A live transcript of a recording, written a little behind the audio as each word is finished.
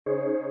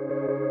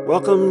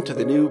Welcome to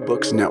the New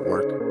Books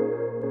Network.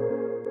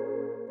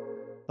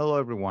 Hello,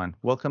 everyone.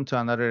 Welcome to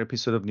another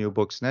episode of New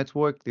Books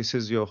Network. This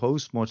is your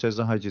host,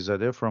 Morteza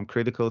Hajizadeh from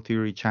Critical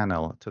Theory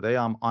Channel. Today,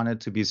 I'm honored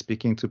to be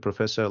speaking to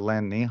Professor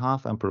Len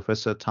Niehoff and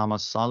Professor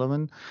Thomas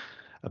Sullivan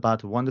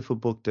about a wonderful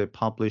book they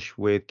published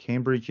with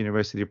Cambridge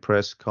University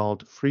Press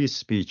called Free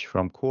Speech: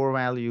 From Core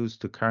Values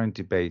to Current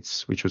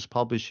Debates, which was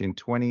published in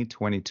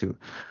 2022.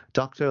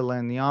 Dr.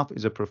 Len Niehoff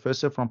is a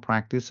professor from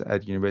practice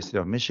at University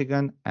of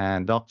Michigan,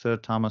 and Dr.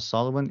 Thomas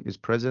Sullivan is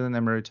president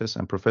emeritus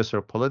and professor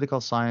of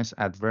political science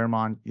at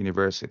Vermont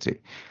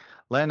University.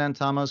 Len and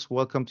Thomas,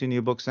 welcome to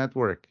New Books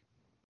Network.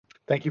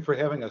 Thank you for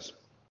having us.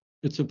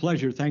 It's a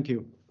pleasure. Thank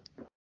you.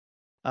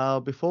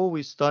 Before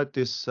we start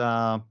this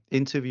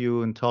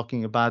interview and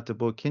talking about the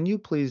book, can you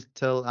please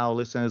tell our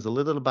listeners a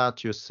little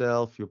about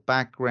yourself, your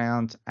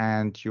background,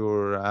 and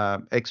your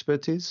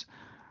expertise?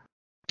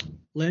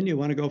 Len, you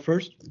want to go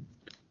first?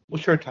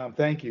 Well, sure, Tom.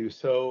 Thank you.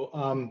 So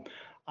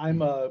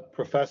I'm a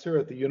professor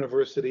at the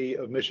University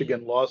of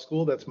Michigan Law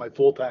School. That's my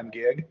full-time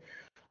gig.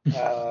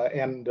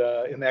 And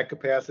in that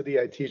capacity,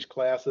 I teach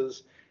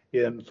classes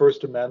in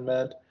First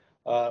Amendment,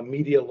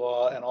 media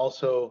law, and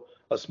also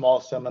a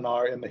small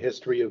seminar in the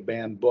history of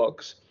banned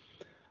books.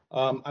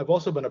 I've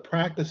also been a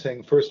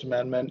practicing First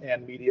Amendment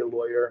and media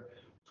lawyer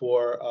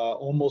for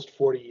almost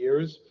 40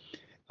 years,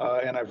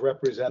 and I've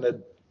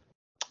represented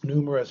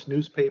numerous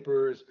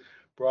newspapers,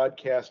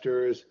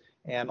 broadcasters,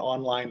 and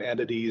online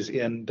entities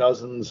in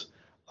dozens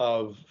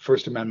of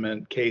First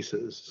Amendment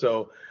cases.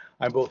 So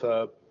I'm both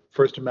a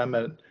First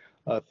Amendment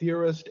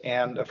theorist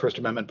and a First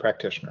Amendment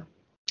practitioner.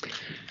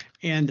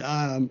 And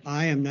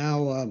I am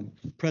now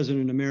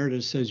President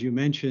Emeritus, as you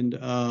mentioned,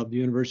 of the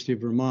University of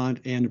Vermont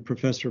and a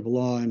professor of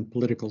law and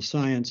political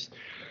science.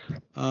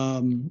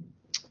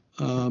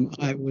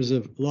 I was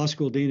a law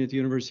school dean at the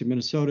University of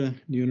Minnesota,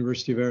 the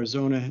University of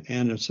Arizona,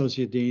 and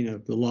associate dean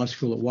of the law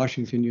school at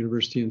Washington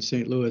University in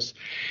St. Louis.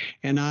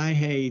 And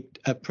I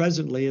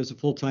presently, as a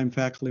full-time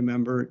faculty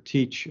member,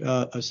 teach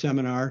a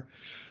seminar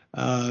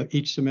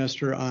each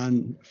semester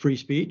on free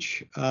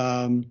speech.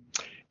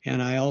 And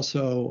I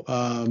also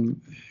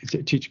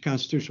teach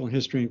constitutional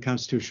history and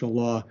constitutional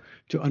law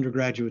to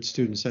undergraduate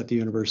students at the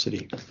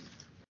university.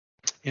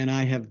 And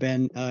I have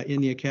been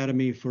in the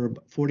academy for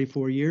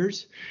 44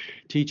 years,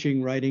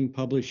 teaching, writing,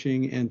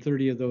 publishing, and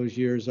 30 of those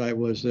years I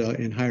was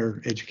in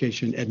higher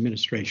education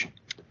administration.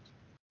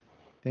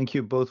 Thank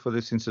you both for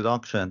this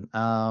introduction.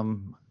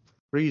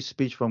 Free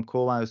speech from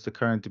core values to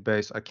current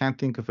debates. I can't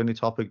think of any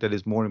topic that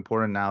is more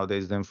important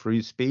nowadays than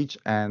free speech,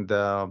 and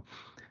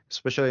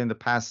especially in the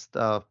past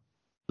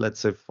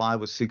let's say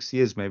 5 or 6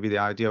 years, maybe the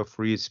idea of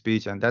free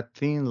speech and that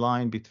thin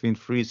line between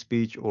free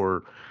speech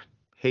or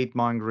hate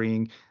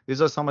mongering.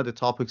 These are some of the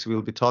topics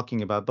we'll be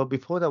talking about. But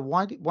before that,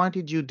 why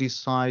did you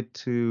decide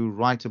to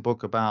write a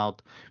book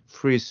about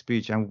free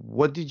speech, and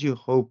what did you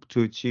hope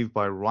to achieve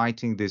by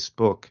writing this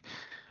book?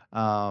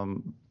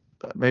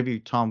 Maybe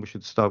Tom, we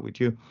should start with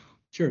you.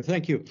 Sure,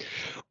 thank you.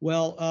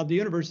 Well, the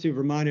University of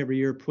Vermont every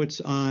year puts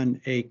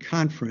on a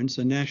conference,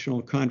 a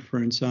national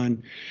conference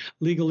on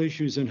legal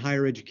issues in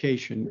higher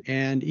education.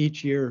 And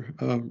each year,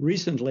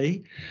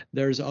 recently,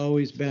 there's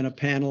always been a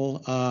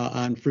panel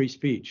on free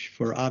speech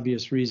for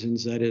obvious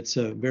reasons that it's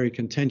a very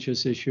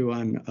contentious issue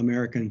on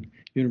American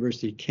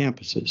university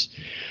campuses.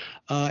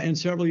 And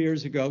several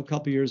years ago, a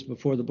couple years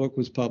before the book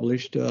was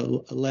published,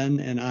 Len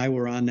and I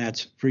were on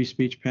that free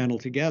speech panel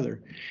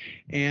together.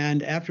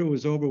 And after it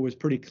was over, it was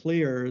pretty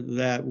clear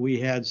that we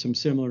had some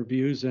similar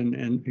views and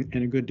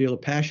a good deal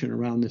of passion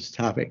around this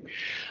topic.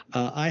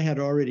 I had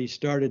already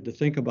started to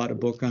think about a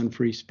book on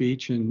free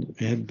speech and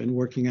had been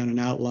working on an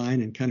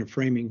outline and kind of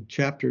framing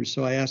chapters.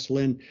 So I asked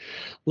Len,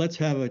 let's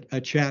have a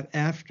chat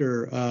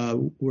after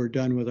we're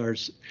done with our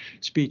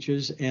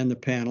speeches and the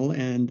panel.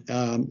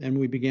 And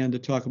we began to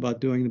talk about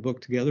doing the book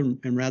together.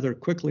 And rather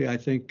quickly, I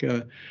think,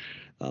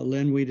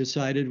 Len, we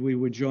decided we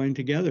would join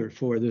together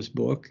for this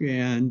book.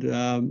 And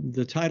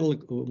the title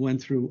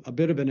went through a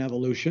bit of an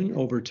evolution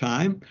over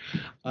time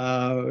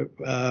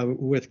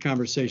with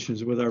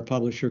conversations with our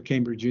publisher,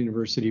 Cambridge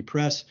University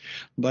Press.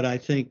 But I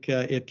think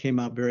it came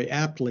out very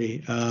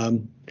aptly,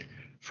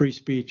 free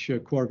speech,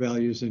 core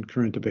values, and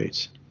current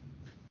debates.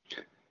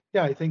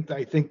 Yeah, I think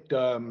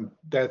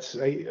that's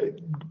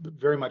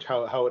very much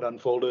how it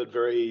unfolded,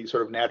 very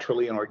sort of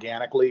naturally and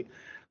organically.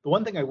 The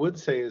one thing I would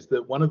say is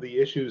that one of the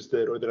issues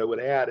that I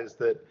would add is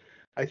that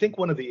I think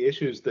one of the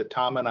issues that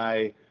Tom and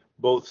I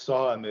both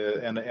saw and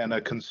a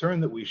concern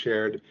that we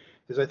shared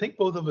is I think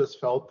both of us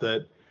felt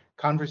that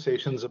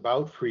conversations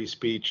about free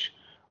speech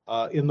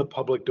in the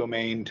public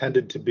domain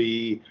tended to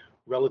be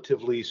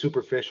relatively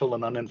superficial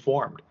and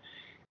uninformed.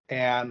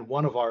 And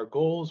one of our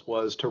goals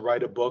was to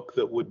write a book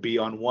that would be,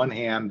 on one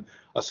hand,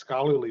 a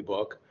scholarly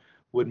book,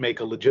 would make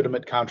a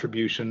legitimate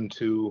contribution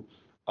to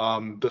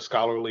the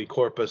scholarly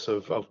corpus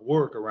of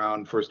work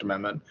around First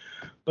Amendment,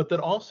 but that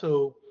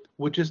also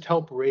would just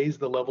help raise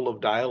the level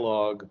of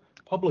dialogue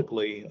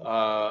publicly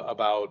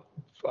about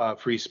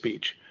free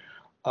speech.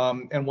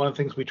 And one of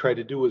the things we tried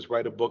to do was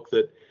write a book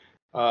that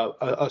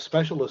a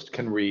specialist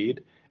can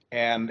read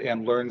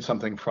and learn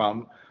something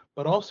from,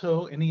 but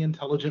also any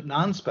intelligent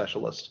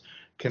non-specialist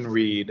can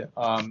read,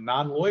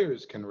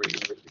 non-lawyers can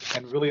read,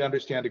 and really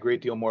understand a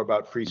great deal more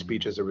about free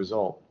speech as a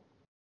result.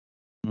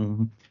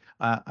 Mhm.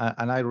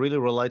 And I really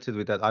related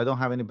with that. I don't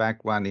have any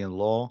background in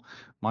law.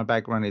 My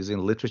background is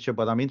in literature,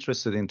 but I'm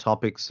interested in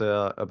topics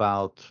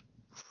about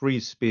free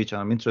speech, and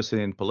I'm interested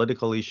in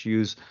political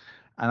issues.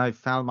 And I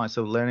found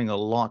myself learning a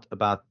lot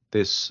about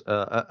this,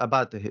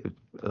 about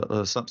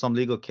some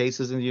legal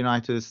cases in the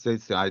United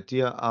States, the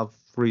idea of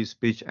free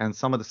speech, and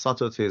some of the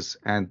subtleties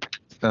and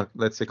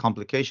let's say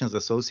complications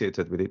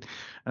associated with it.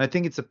 And I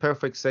think it's a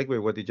perfect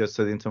segue what you just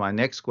said into my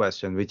next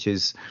question, which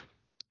is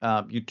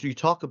you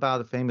talk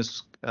about a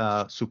famous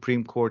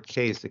Supreme Court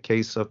case, the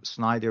case of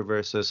Snyder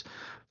versus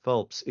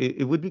Phelps.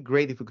 It would be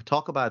great if we could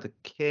talk about the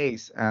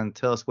case and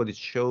tell us what it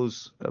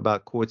shows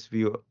about court's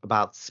view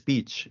about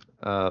speech.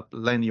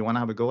 Len, you want to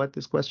have a go at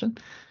this question?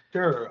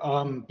 Sure.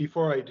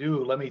 Before I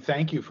do, let me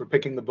thank you for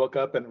picking the book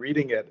up and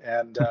reading it,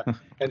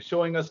 and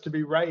showing us to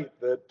be right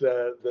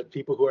that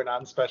people who are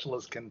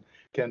non-specialists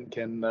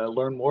can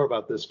learn more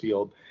about this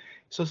field.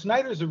 So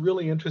Snyder is a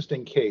really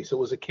interesting case. It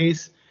was a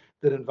case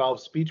that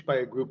involves speech by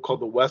a group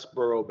called the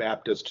Westboro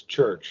Baptist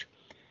Church.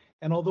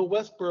 And although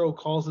Westboro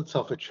calls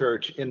itself a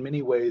church, in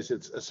many ways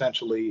it's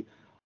essentially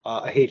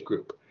a hate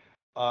group.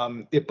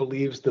 It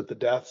believes that the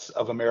deaths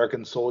of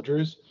American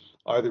soldiers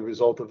are the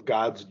result of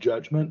God's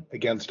judgment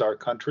against our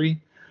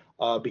country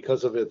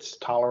because of its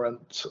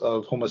tolerance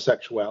of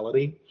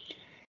homosexuality.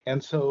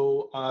 And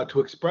so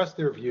to express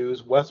their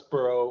views,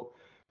 Westboro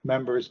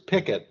members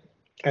picket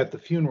at the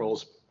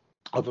funerals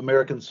of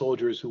American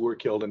soldiers who were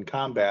killed in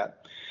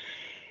combat.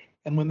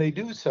 And when they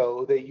do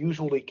so, they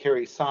usually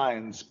carry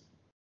signs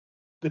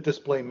that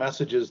display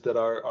messages that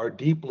are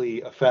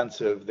deeply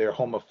offensive. They're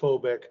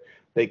homophobic,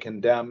 they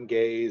condemn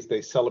gays,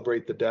 they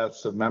celebrate the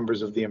deaths of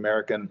members of the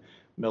American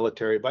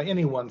military. By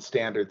anyone's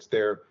standards,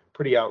 they're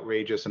pretty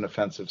outrageous and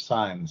offensive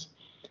signs.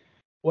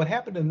 What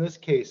happened in this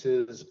case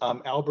is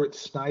Albert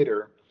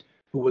Snyder,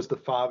 who was the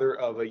father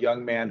of a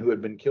young man who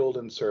had been killed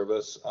in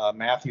service,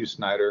 Matthew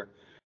Snyder,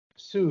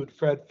 sued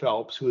Fred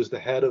Phelps, who is the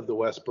head of the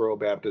Westboro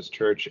Baptist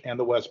Church and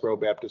the Westboro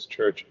Baptist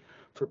Church,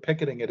 for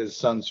picketing at his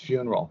son's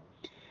funeral.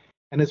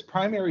 And his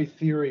primary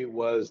theory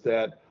was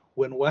that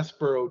when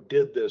Westboro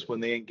did this,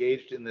 when they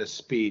engaged in this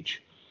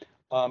speech,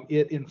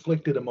 it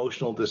inflicted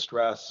emotional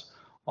distress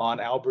on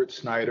Albert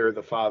Snyder,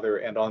 the father,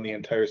 and on the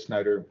entire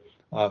Snyder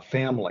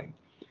family.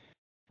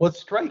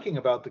 What's striking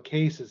about the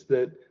case is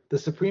that the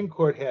Supreme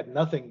Court had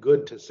nothing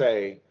good to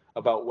say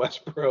about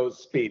Westboro's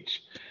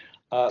speech.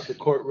 The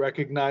court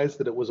recognized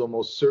that it was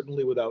almost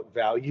certainly without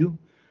value,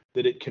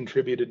 that it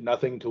contributed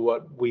nothing to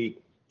what we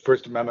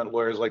First Amendment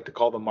lawyers like to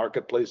call the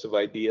marketplace of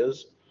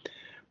ideas.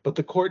 But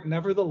the court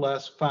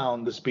nevertheless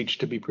found the speech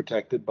to be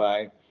protected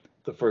by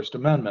the First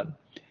Amendment.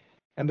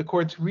 And the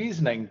court's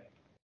reasoning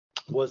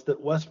was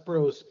that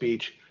Westboro's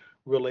speech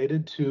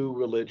related to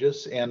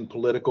religious and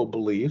political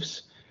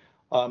beliefs,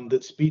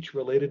 that speech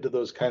related to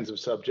those kinds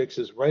of subjects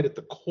is right at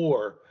the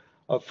core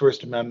of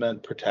First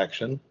Amendment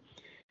protection.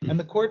 And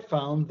the court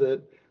found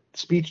that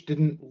speech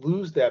didn't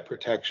lose that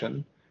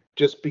protection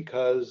just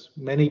because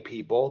many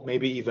people,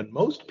 maybe even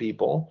most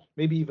people,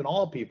 maybe even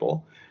all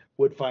people,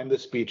 would find the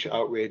speech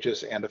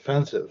outrageous and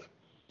offensive.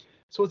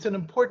 So it's an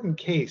important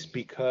case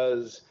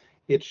because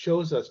it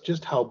shows us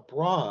just how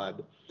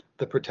broad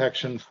the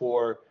protection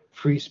for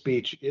free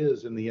speech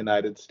is in the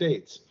United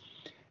States.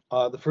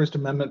 The First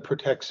Amendment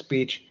protects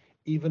speech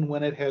even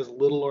when it has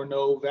little or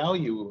no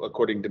value,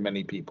 according to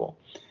many people,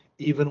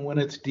 even when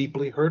it's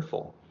deeply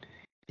hurtful,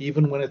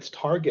 even when its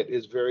target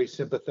is very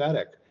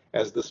sympathetic,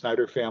 as the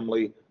Snyder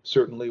family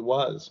certainly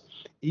was,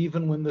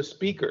 even when the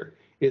speaker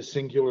is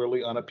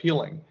singularly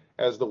unappealing,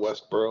 as the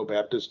Westboro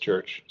Baptist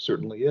Church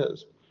certainly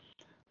is.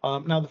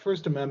 Now, the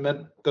First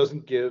Amendment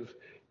doesn't give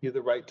you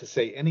the right to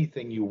say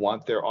anything you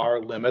want. There are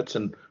limits,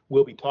 and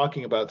we'll be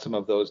talking about some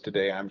of those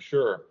today, I'm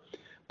sure.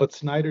 But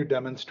Snyder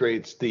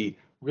demonstrates the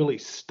really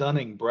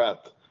stunning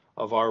breadth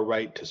of our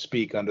right to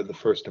speak under the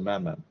First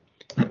Amendment.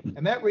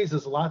 And that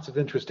raises lots of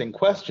interesting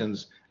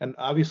questions. And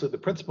obviously, the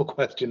principal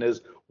question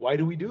is, why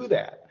do we do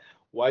that?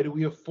 Why do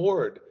we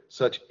afford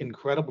such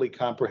incredibly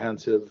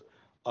comprehensive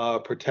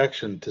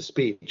protection to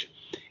speech?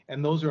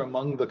 And those are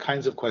among the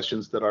kinds of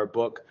questions that our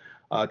book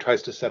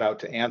tries to set out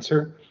to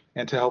answer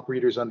and to help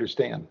readers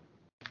understand.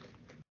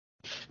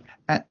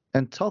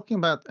 And talking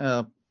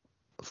about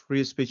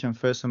free speech and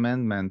First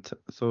Amendment,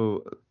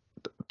 so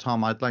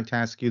Tom, I'd like to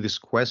ask you this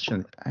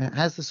question.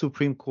 Has the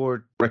Supreme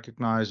Court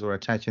recognized or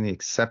attached any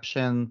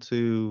exception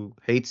to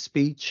hate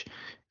speech?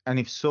 And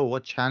if so,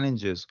 what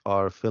challenges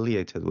are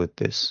affiliated with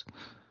this?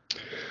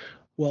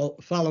 Well,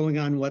 following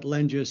on what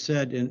Len just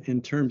said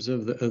in terms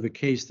of the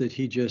case that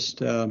he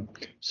just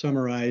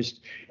summarized,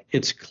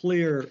 it's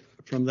clear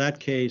from that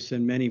case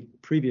and many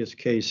previous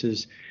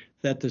cases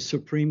that the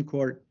Supreme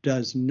Court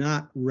does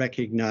not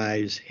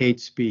recognize hate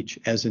speech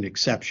as an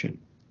exception.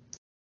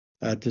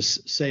 To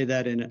say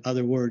that in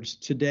other words,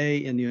 today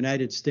in the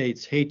United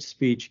States, hate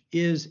speech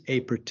is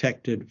a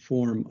protected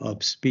form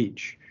of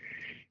speech.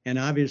 And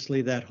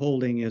obviously that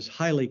holding is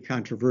highly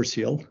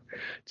controversial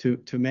to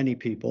many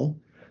people.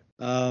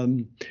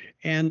 And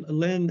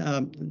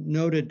Lynn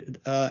noted,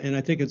 and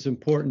I think it's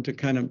important to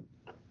kind of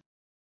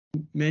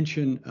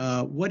mention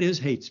what is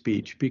hate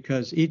speech,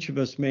 because each of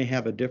us may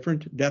have a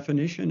different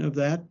definition of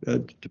that,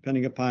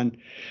 depending upon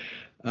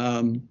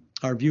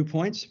our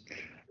viewpoints.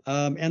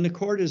 And the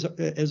court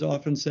has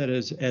often said,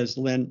 as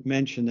Lynn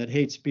mentioned, that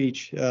hate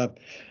speech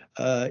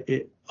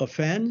it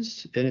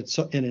offends and it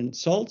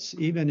insults,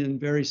 even in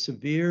very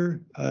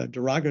severe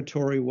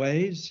derogatory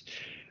ways.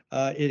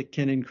 It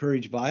can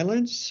encourage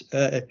violence.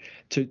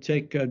 To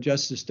take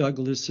Justice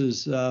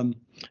Douglas's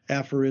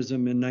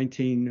aphorism in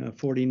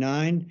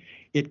 1949,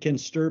 it can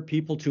stir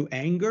people to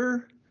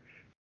anger,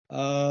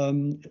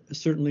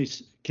 certainly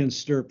can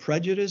stir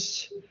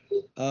prejudice,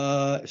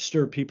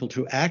 stir people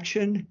to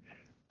action.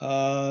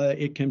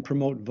 It can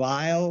promote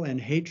vile and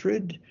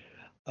hatred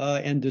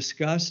and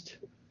disgust.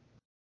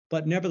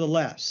 But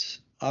nevertheless,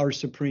 our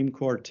Supreme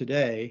Court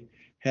today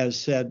has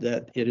said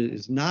that it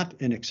is not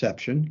an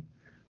exception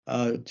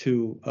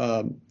to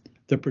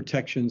the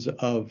protections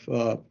of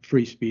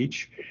free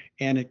speech,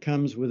 and it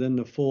comes within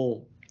the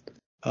full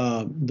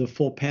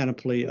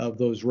panoply of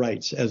those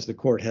rights as the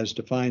court has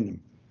defined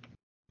them.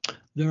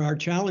 There are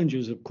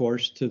challenges, of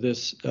course, to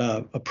this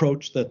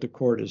approach that the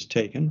court has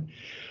taken.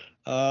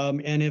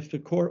 And if the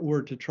court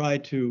were to try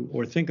to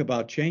or think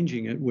about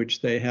changing it,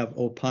 which they have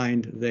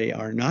opined they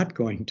are not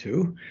going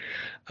to,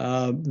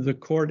 the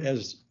court,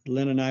 as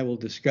Lynn and I will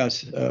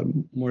discuss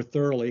more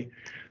thoroughly,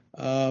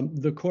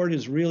 the court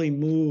has really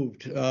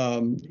moved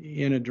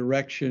in a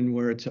direction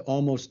where it's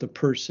almost a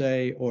per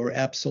se or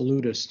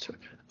absolutist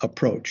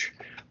approach.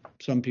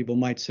 Some people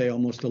might say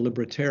almost a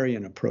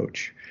libertarian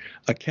approach,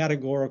 a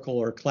categorical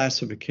or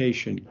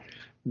classification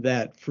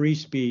that free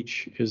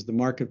speech is the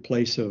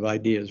marketplace of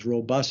ideas.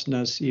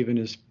 Robustness even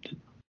is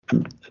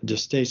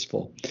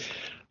distasteful.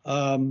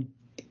 And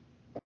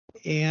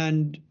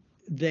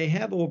they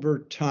have over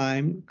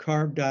time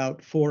carved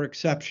out 4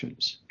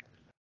 exceptions,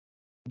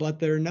 but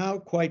they're now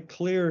quite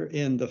clear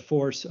in the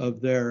force of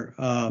their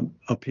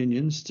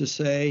opinions to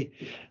say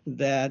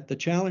that the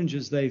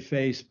challenges they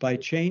face by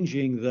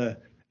changing the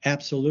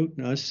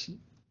absoluteness,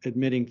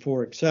 admitting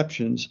 4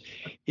 exceptions,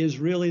 is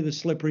really the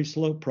slippery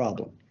slope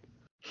problem.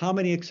 How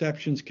many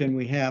exceptions can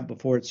we have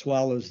before it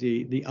swallows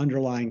the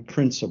underlying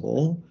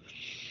principle?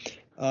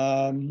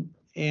 And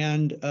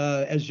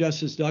as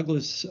Justice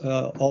Douglas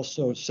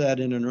also said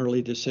in an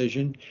early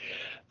decision,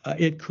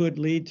 it could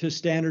lead to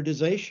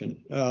standardization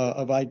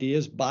of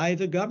ideas by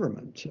the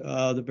government,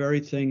 the very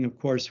thing, of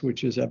course,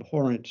 which is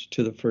abhorrent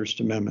to the First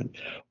Amendment,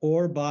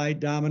 or by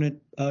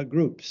dominant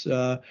groups,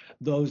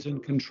 those in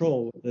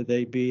control, whether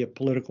they be a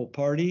political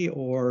party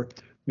or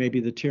maybe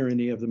the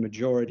tyranny of the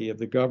majority of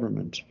the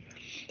government.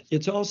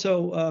 It's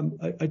also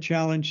a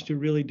challenge to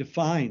really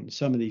define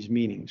some of these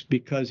meanings,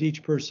 because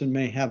each person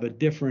may have a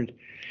different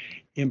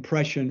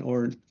impression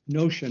or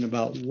notion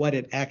about what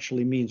it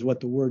actually means, what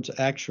the words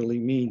actually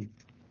mean.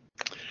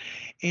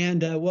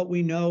 And what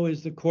we know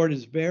is the court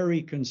is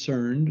very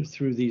concerned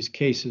through these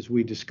cases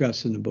we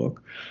discuss in the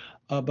book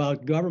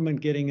about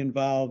government getting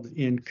involved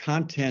in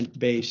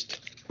content-based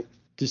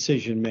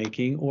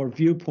decision-making or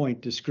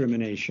viewpoint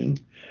discrimination.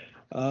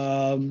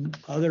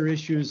 Other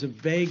issues of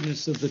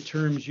vagueness of the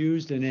terms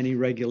used in any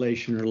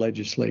regulation or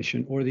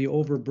legislation, or the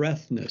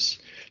overbreadthness,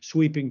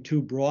 sweeping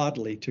too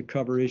broadly to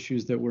cover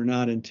issues that were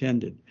not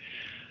intended.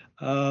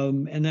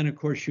 And then, of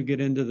course, you get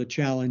into the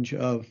challenge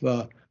of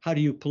how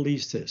do you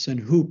police this, and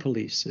who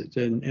polices it,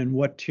 and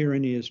what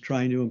tyranny is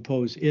trying to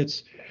impose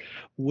its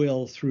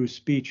will through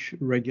speech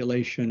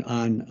regulation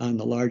on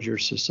the larger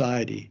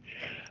society.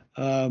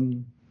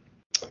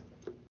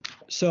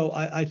 So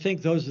I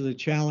think those are the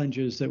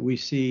challenges that we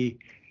see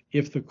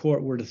if the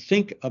court were to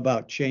think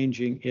about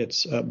changing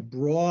its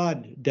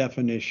broad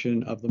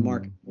definition of the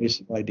marketplace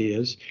of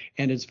ideas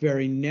and its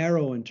very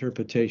narrow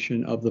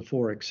interpretation of the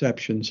 4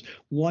 exceptions.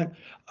 One,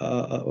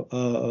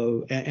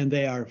 and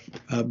they are,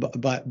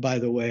 by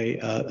the way,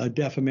 a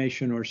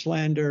defamation or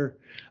slander,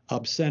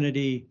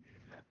 obscenity,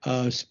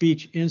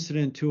 speech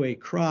incident to a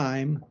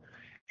crime,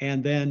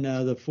 and then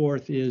the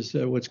 4th is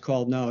what's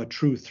called now a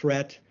true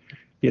threat.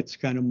 It's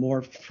kind of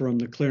morphed from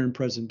the clear and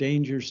present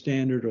danger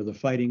standard or the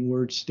fighting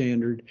words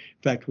standard.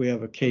 In fact, we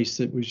have a case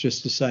that was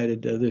just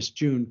decided this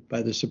June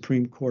by the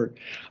Supreme Court,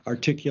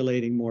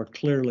 articulating more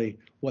clearly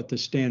what the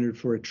standard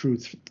for a true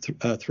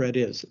threat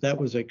is. That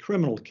was a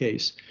criminal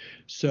case,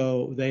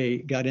 so they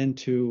got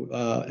into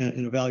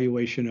an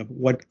evaluation of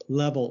what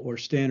level or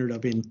standard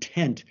of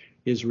intent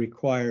is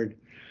required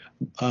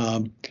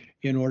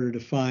in order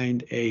to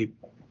find a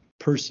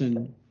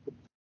person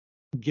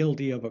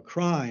guilty of a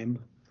crime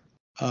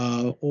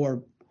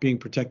or being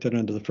protected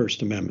under the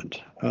First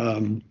Amendment.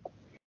 And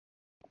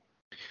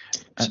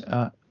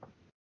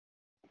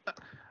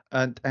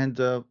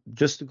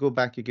just to go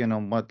back again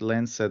on what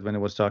Len said when he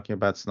was talking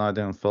about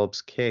Snyder and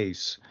Phelps'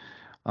 case,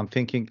 I'm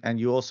thinking, and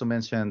you also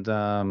mentioned,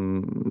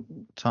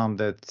 Tom,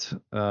 that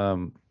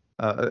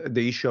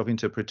the issue of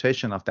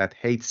interpretation of that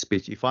hate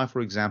speech. If I,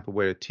 for example,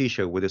 wear a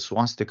T-shirt with a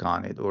swastika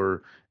on it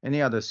or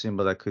any other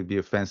symbol that could be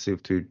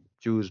offensive to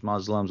Jews,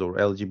 Muslims, or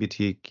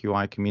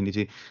LGBTQI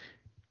community,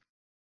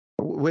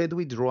 where do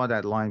we draw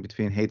that line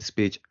between hate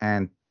speech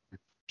and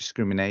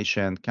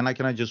discrimination? Can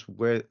I just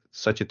wear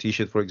such a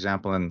T-shirt, for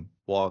example, and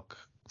walk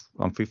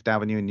on Fifth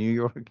Avenue in New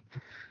York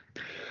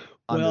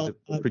under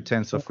the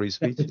pretense of free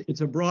speech?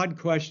 It's a broad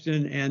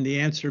question, and the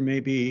answer may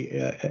be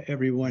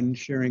everyone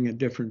sharing a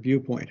different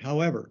viewpoint.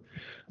 However,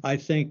 I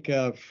think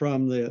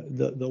from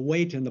the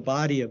weight and the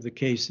body of the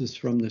cases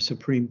from the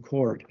Supreme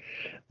Court,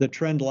 the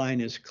trend line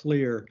is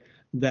clear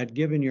that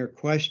given your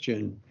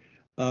question,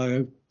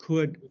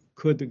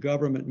 could the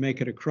government make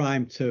it a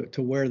crime to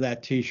wear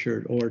that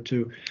T-shirt or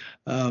to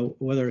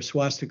whether a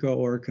swastika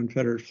or a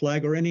Confederate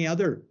flag or any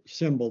other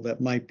symbol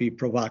that might be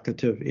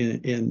provocative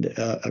in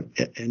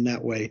that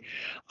way?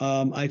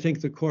 I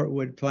think the court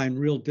would find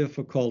real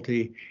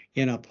difficulty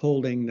in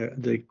upholding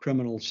the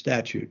criminal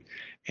statute,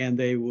 and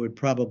they would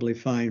probably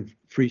find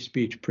free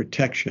speech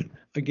protection.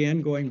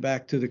 Again, going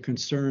back to the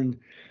concern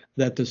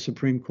that the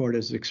Supreme Court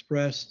has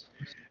expressed.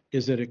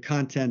 Is it a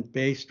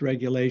content-based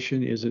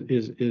regulation? Is it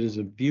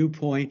a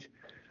viewpoint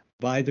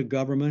by the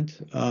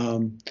government?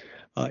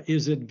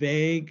 Is it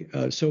vague,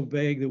 so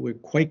vague that we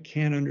quite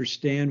can't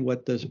understand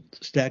what the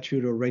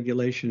statute or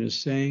regulation is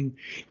saying?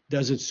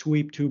 Does it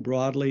sweep too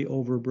broadly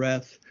over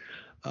breadth?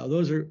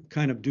 Those are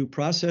kind of due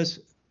process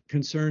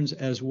concerns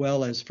as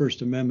well as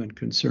First Amendment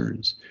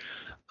concerns.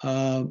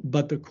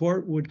 But the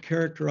court would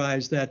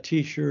characterize that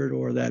T-shirt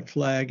or that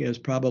flag as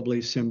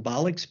probably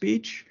symbolic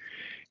speech.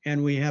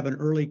 And we have an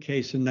early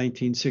case in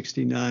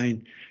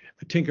 1969,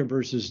 Tinker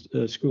versus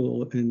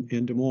School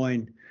in Des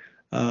Moines,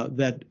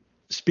 that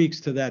speaks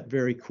to that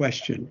very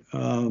question.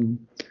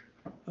 And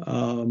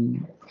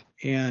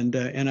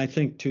I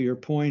think to your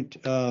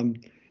point,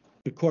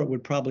 the court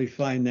would probably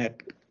find that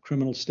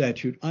criminal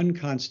statute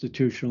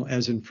unconstitutional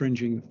as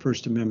infringing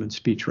First Amendment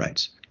speech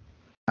rights.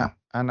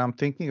 And I'm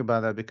thinking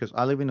about that because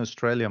I live in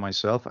Australia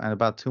myself, and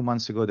about 2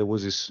 months ago there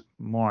was this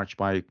march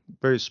by a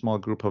very small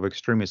group of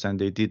extremists, and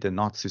they did the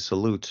Nazi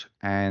salute.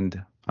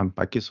 And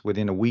I guess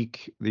within a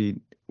week, the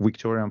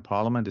Victorian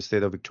Parliament, the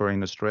state of Victoria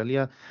in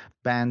Australia,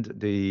 banned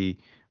the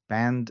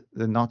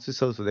Nazi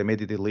salute. So they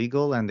made it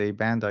illegal, and they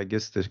banned, I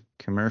guess, the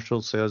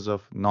commercial sales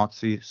of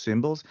Nazi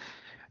symbols.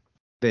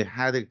 They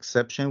had an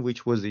exception,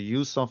 which was the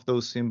use of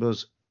those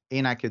symbols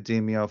in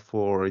academia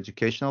for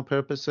educational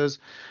purposes,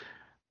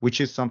 which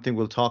is something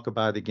we'll talk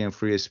about again,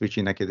 free speech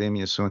in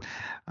academia soon.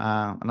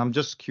 And I'm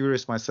just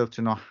curious myself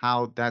to know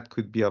how that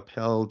could be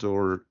upheld,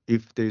 or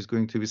if there's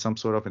going to be some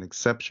sort of an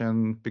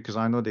exception, because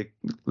I know the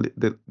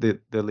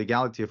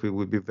legality of it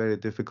would be very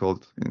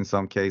difficult in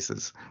some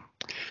cases.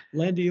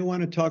 Len, do you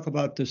want to talk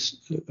about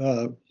this?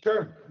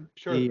 Sure.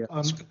 So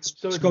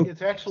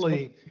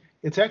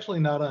it's actually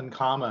not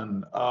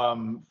uncommon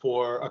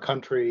for a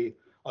country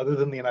other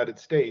than the United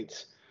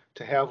States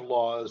to have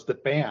laws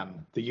that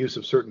ban the use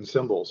of certain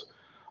symbols.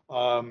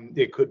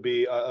 It could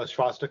be a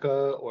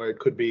swastika, or it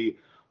could be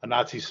a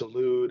Nazi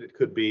salute. It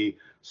could be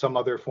some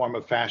other form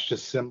of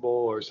fascist symbol,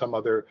 or some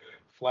other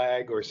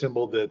flag or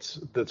symbol that's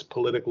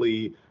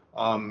politically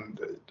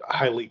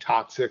highly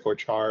toxic or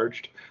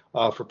charged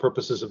for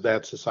purposes of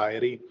that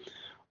society.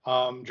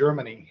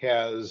 Germany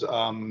has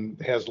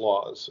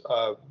laws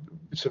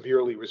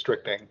severely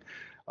restricting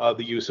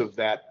the use of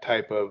that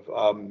type of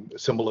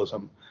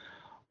symbolism.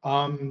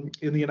 In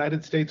the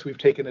United States, we've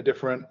taken a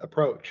different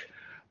approach.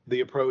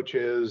 The approach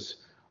is,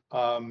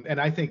 and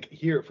I think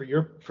here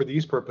for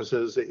these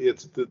purposes,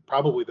 it's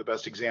probably the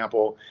best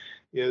example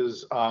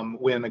is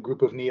when a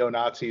group of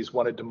neo-Nazis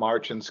wanted to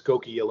march in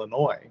Skokie,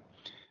 Illinois,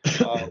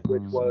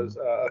 which was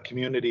a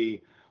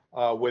community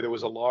where there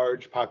was a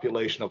large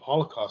population of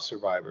Holocaust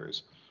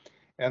survivors.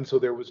 And so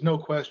there was no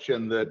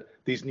question that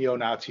these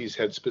neo-Nazis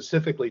had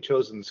specifically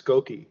chosen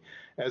Skokie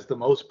as the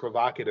most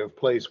provocative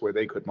place where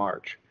they could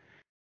march.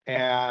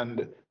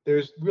 And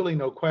there's really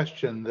no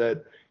question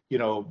that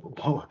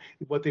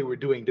what they were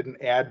doing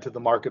didn't add to the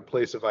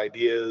marketplace of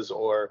ideas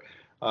or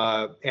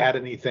add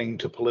anything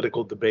to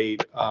political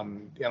debate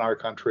in our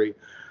country.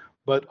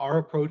 But our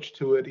approach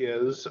to it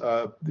is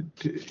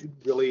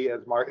really,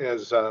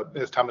 as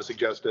Thomas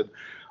suggested,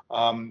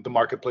 the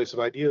marketplace of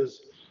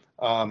ideas.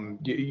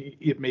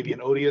 It may be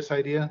an odious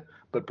idea,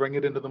 but bring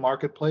it into the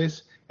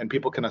marketplace and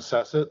people can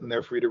assess it and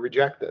they're free to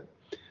reject it.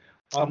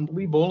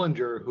 Lee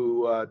Bollinger,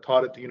 who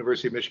taught at the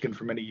University of Michigan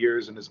for many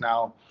years and is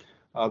now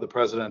the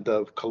president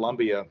of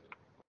Columbia,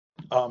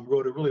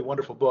 wrote a really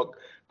wonderful book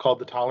called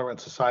The Tolerant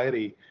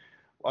Society,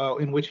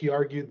 in which he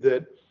argued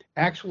that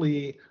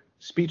actually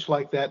speech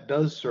like that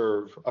does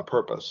serve a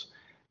purpose.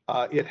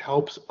 It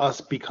helps us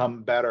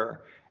become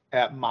better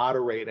at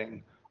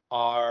moderating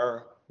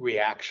our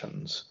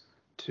reactions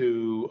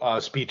to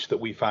speech that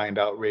we find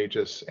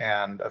outrageous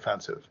and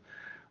offensive.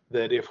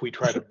 That if we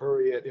try to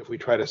bury it, if we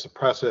try to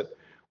suppress it,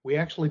 we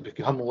actually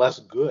become less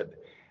good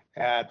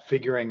at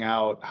figuring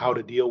out how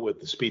to deal with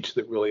the speech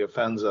that really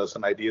offends us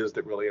and ideas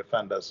that really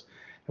offend us.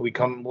 And we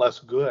become less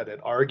good at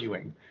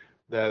arguing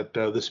that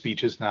the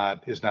speech is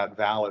not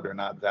valid or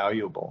not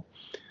valuable.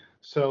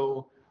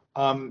 So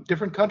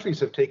different countries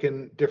have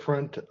taken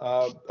different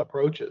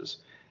approaches,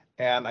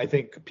 and I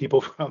think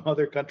people from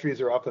other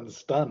countries are often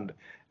stunned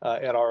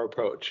at our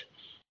approach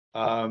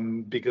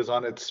because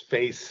on its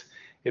face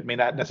it may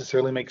not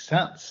necessarily make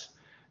sense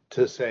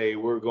to say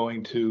we're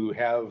going to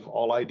have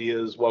all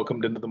ideas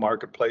welcomed into the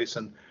marketplace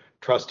and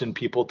trust in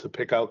people to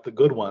pick out the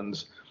good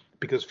ones,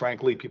 because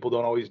frankly people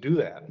don't always do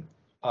that.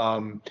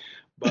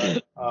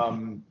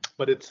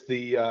 But it's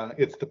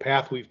the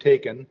path we've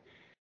taken,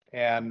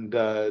 and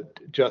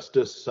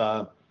Justice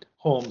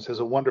Holmes has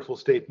a wonderful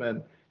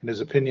statement in his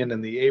opinion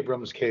in the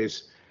Abrams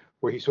case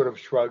where he sort of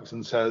shrugs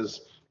and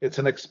says it's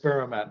an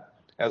experiment,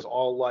 as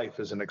all life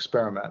is an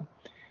experiment.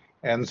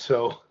 And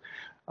so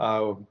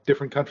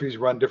different countries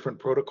run different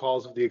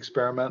protocols of the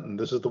experiment, and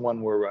this is the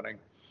one we're running.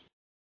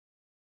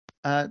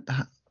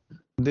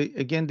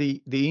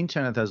 The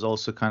internet has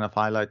also kind of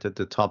highlighted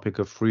the topic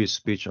of free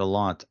speech a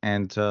lot,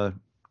 and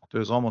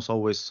there's almost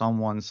always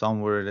someone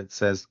somewhere that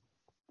says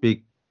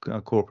big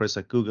corporates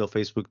like Google,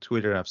 Facebook,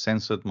 Twitter have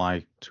censored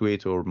my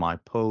tweet or my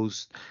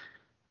post,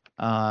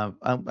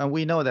 and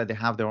we know that they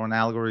have their own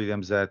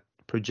algorithms that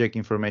project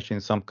information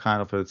in some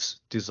kind of a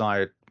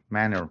desired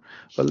manner.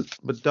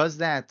 But does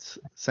that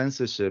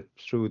censorship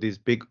through these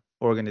big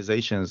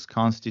organizations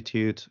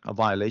constitute a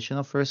violation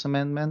of First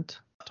Amendment?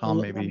 Tom,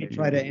 Let me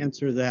try to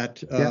answer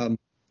that.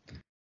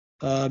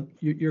 Yeah.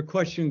 Your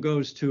question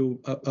goes to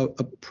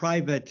a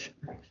private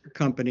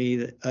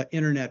company,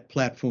 internet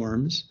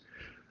platforms,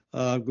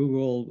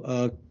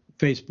 Google,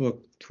 Facebook,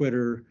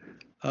 Twitter,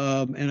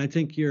 and I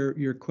think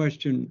your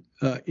question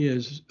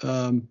is,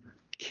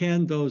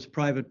 can those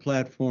private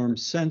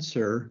platforms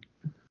censor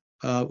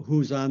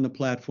who's on the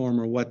platform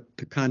or what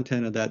the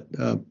content of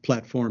that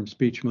platform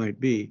speech might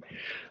be,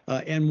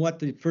 and what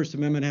the First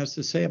Amendment has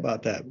to say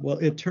about that? Well,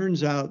 it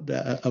turns out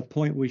that a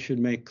point we should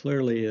make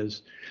clearly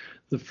is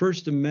the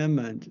First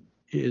Amendment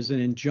is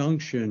an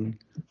injunction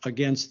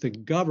against the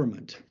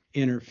government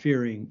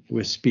interfering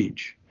with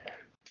speech,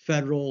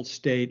 federal,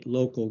 state,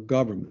 local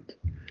government.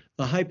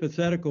 The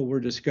hypothetical we're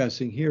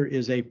discussing here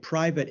is a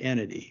private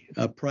entity,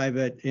 a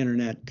private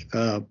internet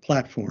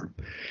platform.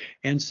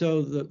 And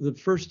so the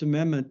First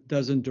Amendment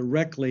doesn't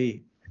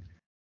directly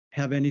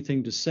have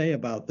anything to say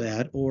about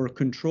that or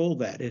control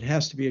that. It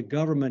has to be a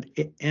government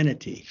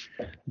entity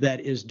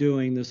that is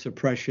doing the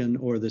suppression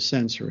or the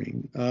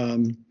censoring.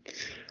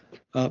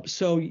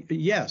 So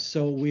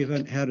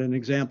we've had an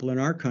example in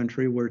our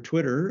country where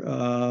Twitter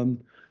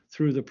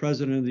threw the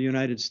President of the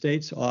United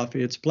States off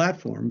its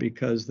platform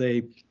because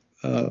they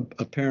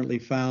apparently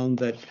found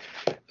that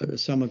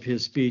some of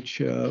his speech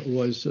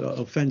was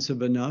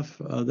offensive enough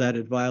that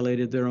it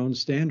violated their own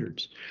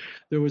standards.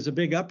 There was a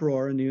big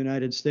uproar in the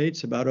United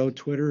States about,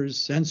 Twitter is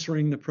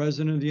censoring the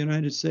President of the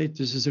United States.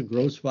 This is a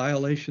gross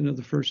violation of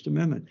the First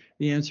Amendment.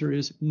 The answer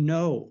is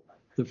no.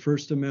 The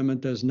First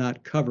Amendment does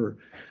not cover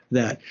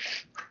that.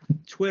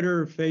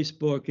 Twitter,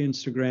 Facebook,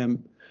 Instagram,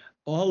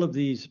 all of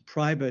these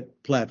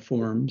private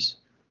platforms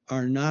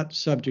are not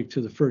subject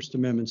to the First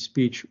Amendment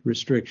speech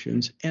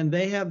restrictions, and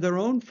they have their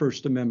own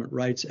First Amendment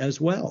rights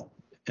as well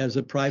as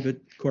a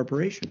private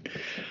corporation.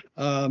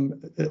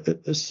 And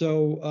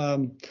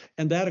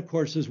that, of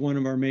course, is one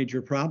of our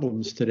major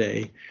problems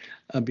today,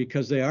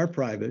 because they are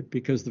private,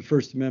 because the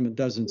First Amendment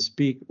doesn't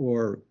speak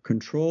or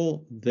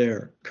control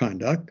their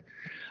conduct.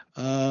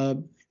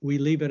 We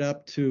leave it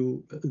up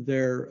to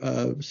their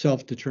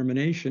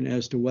self-determination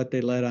as to what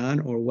they let on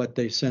or what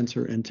they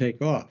censor and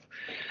take off.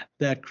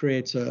 That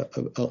creates a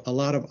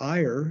lot of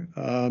ire,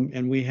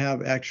 and we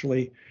have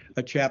actually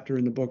a chapter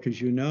in the book,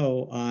 as you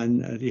know,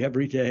 on the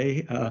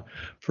everyday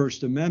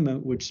First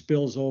Amendment, which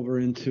spills over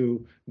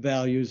into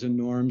values and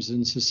norms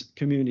and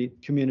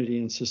community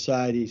and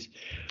society's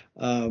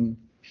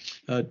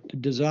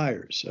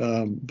desires.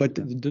 But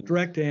the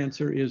direct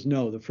answer is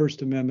no. The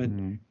First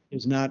Amendment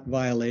is not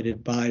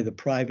violated by the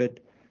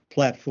private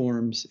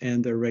platforms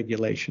and their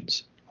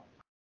regulations.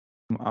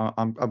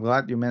 I'm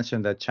glad you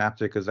mentioned that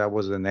chapter, because that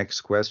was the next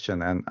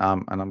question, and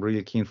I'm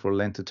really keen for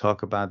Len to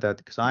talk about that,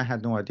 because I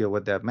had no idea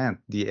what that meant.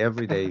 The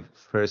everyday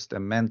First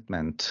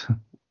Amendment.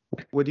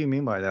 What do you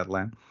mean by that,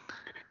 Len?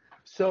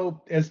 So,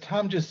 as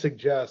Tom just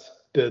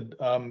suggested,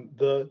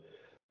 the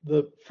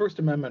First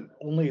Amendment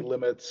only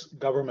limits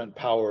government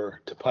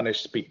power to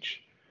punish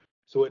speech.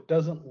 So it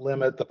doesn't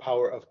limit the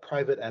power of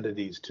private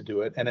entities to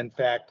do it. And in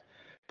fact,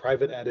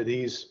 private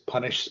entities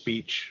punish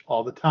speech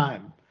all the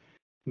time.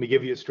 Let me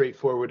give you a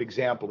straightforward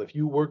example. If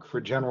you work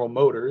for General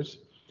Motors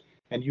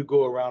and you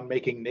go around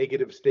making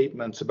negative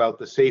statements about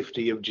the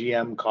safety of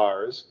GM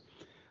cars,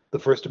 the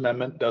First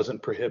Amendment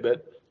doesn't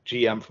prohibit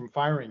GM from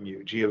firing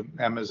you.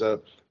 GM is a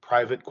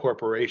private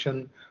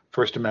corporation.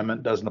 First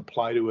Amendment doesn't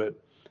apply to it.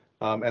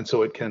 And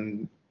so it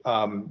can,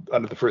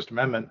 under the First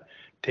Amendment,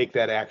 take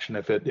that action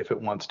if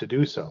it wants to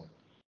do so.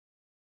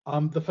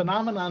 The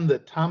phenomenon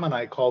that Tom and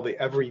I call the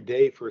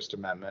everyday First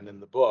Amendment in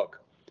the book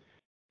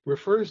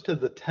refers to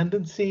the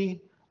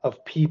tendency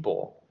of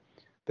people,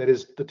 that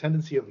is, the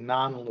tendency of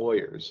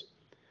non-lawyers,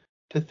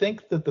 to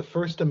think that the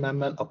First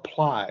Amendment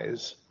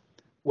applies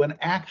when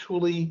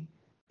actually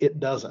it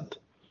doesn't.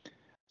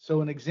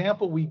 So an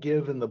example we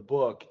give in the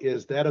book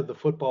is that of the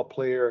football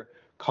player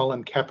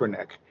Colin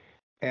Kaepernick.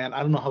 And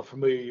I don't know how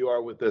familiar you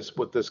are with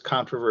this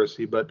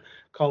controversy, but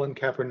Colin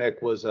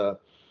Kaepernick was a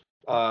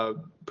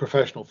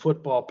professional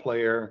football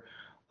player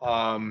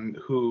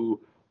who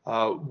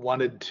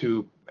wanted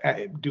to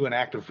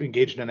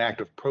engage in an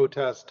act of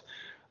protest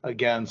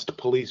against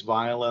police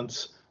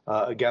violence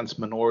against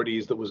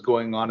minorities that was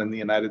going on in the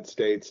United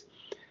States.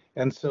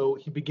 And so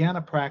he began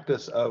a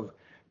practice of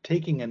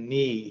taking a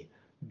knee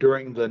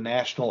during the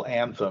national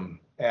anthem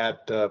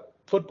at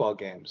football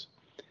games.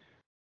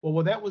 Well,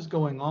 when that was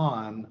going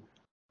on,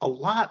 a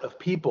lot of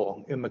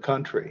people in the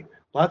country,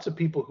 lots of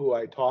people who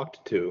I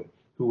talked to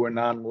who were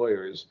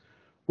non-lawyers,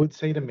 would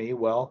say to me,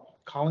 well,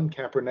 Colin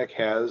Kaepernick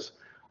has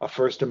a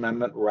First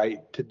Amendment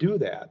right to do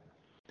that.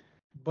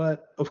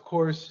 But of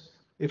course,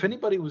 if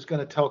anybody was going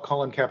to tell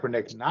Colin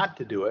Kaepernick not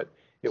to do it,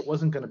 it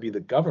wasn't going to be the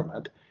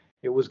government.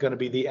 It was going to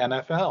be the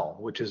NFL,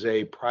 which is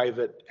a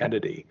private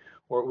entity,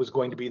 or it was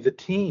going to be the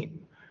team,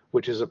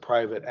 which is a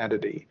private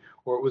entity,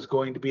 or it was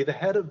going to be the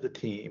head of the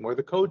team or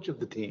the coach of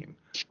the team,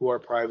 who are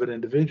private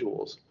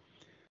individuals.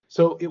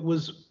 So it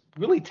was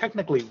really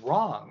technically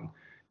wrong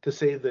to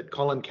say that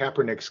Colin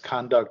Kaepernick's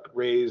conduct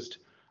raised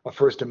a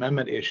First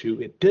Amendment issue.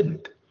 It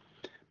didn't.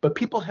 But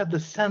people had the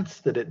sense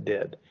that it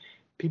did.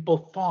 People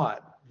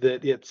thought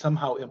that it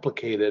somehow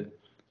implicated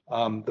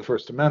the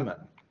First Amendment.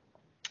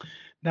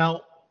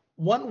 Now,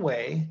 one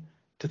way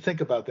to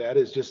think about that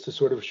is just to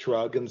sort of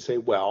shrug and say,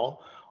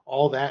 well,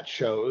 all that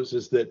shows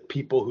is that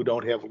people who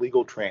don't have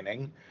legal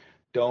training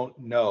don't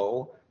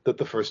know that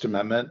the First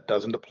Amendment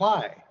doesn't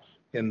apply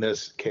in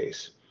this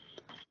case.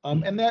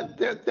 And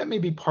that may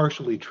be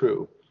partially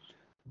true,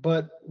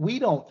 but we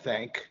don't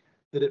think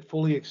that it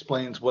fully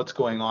explains what's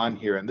going on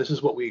here. And this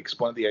is what we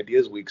explain, the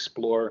ideas we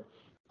explore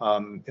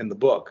in the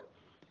book.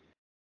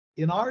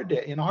 In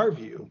our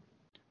view,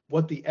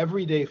 what the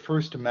everyday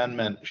First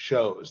Amendment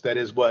shows, that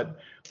is what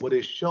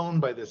is shown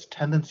by this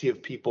tendency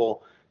of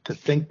people to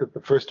think that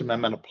the First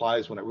Amendment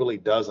applies when it really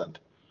doesn't,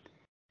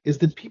 is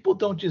that people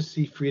don't just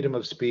see freedom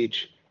of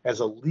speech as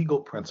a legal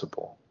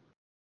principle.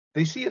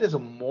 They see it as a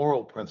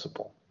moral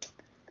principle.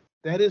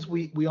 That is,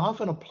 we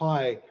often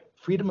apply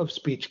freedom of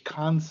speech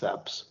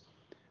concepts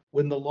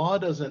when the law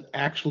doesn't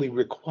actually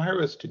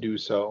require us to do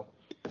so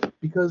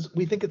because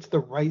we think it's the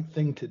right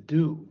thing to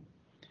do.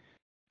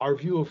 Our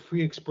view of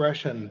free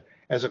expression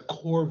as a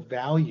core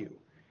value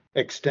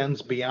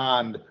extends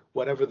beyond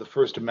whatever the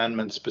First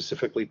Amendment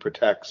specifically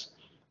protects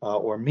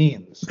or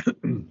means.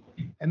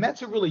 And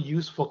that's a really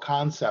useful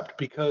concept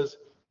because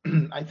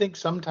I think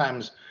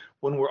sometimes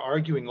when we're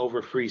arguing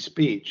over free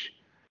speech,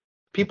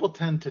 people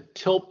tend to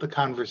tilt the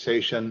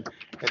conversation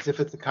as if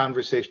it's a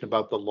conversation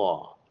about the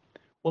law.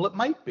 Well, it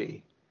might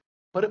be,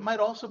 but it might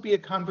also be a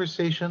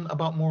conversation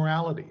about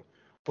morality,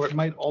 or it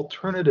might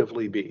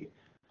alternatively be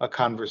a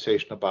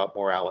conversation about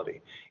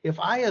morality. If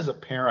I, as a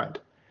parent,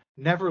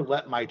 never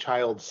let my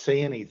child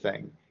say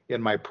anything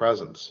in my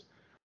presence,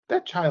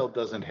 that child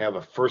doesn't have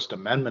a First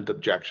Amendment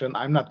objection.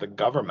 I'm not the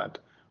government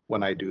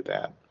when I do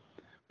that.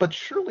 But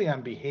surely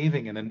I'm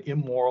behaving in an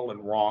immoral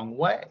and wrong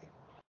way.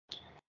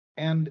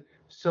 And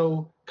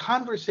so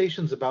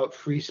conversations about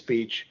free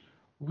speech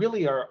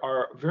really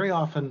are very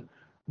often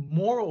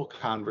moral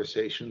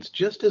conversations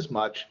just as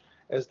much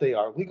as they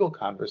are legal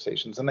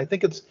conversations. And I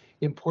think it's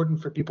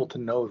important for people to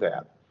know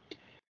that.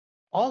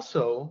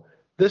 Also,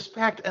 this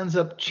fact ends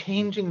up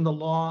changing the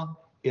law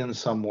in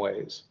some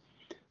ways.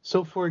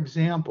 So, for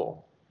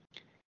example,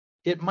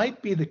 it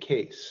might be the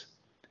case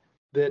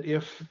that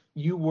if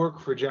you work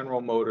for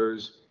General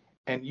Motors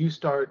and you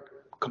start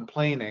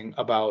complaining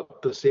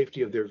about the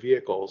safety of their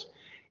vehicles,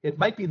 it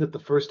might be that the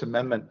First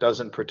Amendment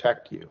doesn't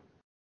protect you.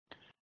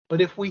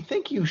 But if we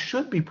think you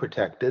should be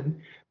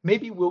protected,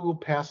 maybe we will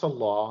pass a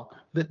law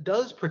that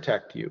does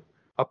protect you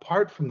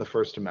apart from the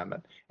First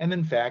Amendment. And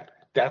in fact,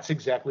 that's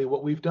exactly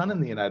what we've done in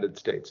the United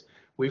States.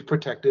 We've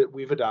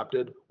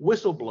adopted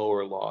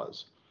whistleblower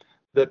laws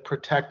that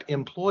protect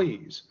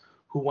employees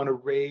who want to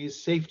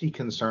raise safety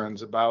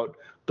concerns about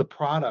the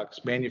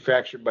products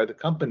manufactured by the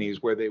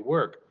companies where they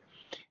work.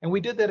 And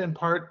we did that in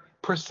part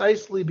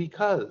precisely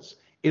because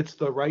it's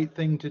the right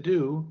thing to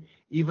do,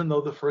 even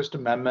though the First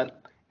Amendment,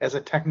 as a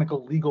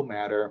technical legal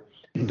matter,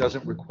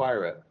 doesn't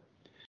require it.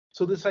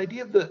 So this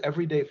idea of the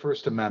everyday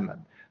First Amendment,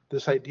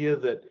 this idea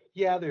that,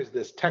 yeah, there's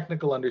this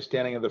technical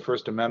understanding of the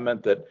First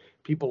Amendment that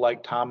people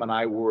like Tom and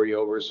I worry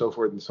over, so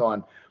forth and so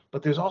on,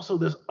 but there's also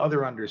this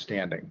other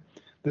understanding,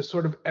 this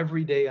sort of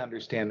everyday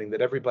understanding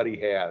that everybody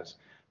has,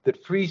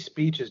 that free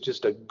speech is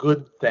just a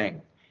good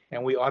thing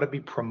and we ought to be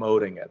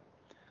promoting it.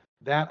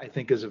 That, I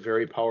think, is a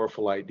very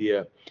powerful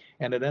idea,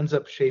 and it ends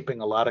up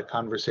shaping a lot of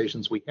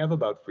conversations we have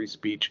about free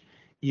speech,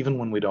 even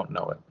when we don't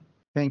know it.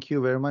 Thank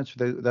you very much.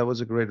 That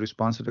was a great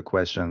response to the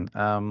question.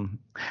 And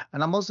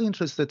I'm also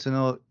interested to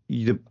know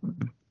you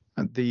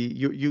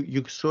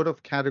sort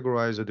of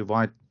categorize or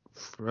divide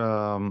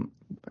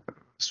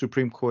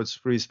Supreme Court's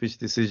free speech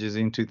decisions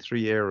into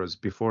three eras: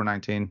 before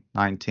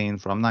 1919,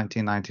 from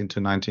 1919 to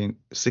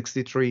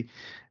 1963,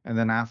 and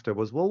then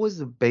afterwards. What was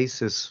the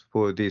basis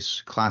for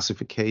this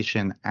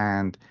classification,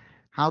 and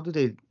how do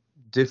they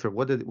differ?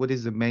 What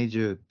is the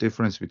major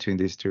difference between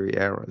these three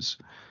eras?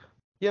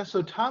 Yeah,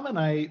 so Tom and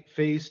I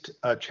faced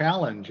a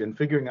challenge in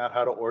figuring out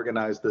how to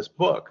organize this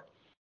book.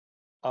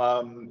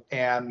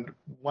 And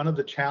one of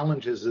the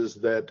challenges is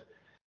that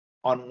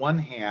on one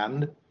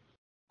hand,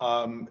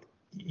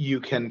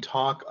 you can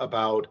talk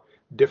about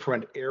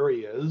different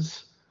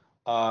areas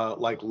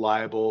like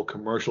libel,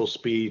 commercial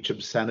speech,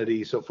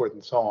 obscenity, so forth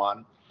and so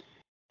on.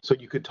 So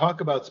you could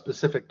talk about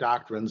specific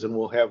doctrines, and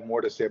we'll have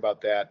more to say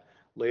about that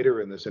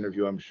later in this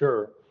interview, I'm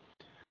sure.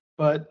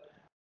 But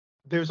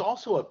there's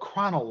also a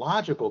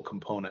chronological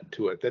component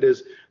to it. That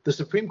is, the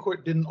Supreme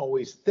Court didn't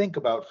always think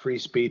about free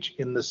speech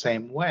in the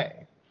same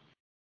way.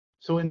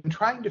 So in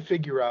trying to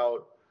figure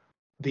out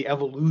the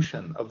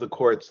evolution of the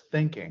court's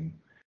thinking,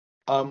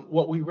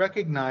 what we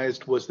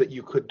recognized was that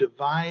you could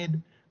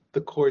divide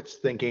the court's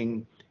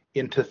thinking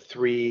into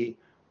three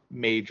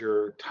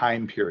major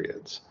time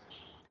periods.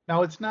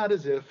 Now, it's not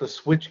as if a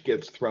switch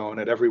gets thrown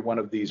at every one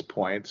of these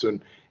points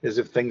and as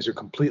if things are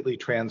completely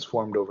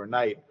transformed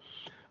overnight,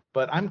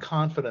 but I'm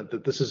confident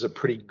that this is a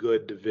pretty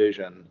good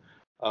division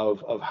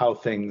of how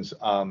things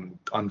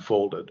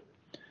unfolded.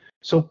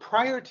 So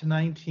prior to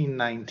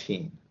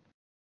 1919,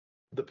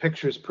 the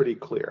picture is pretty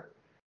clear.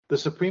 The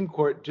Supreme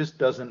Court just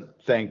doesn't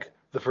think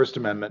the First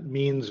Amendment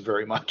means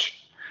very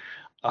much.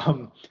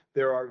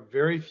 There are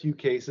very few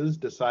cases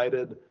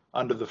decided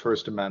under the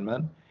First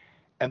Amendment,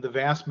 and the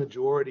vast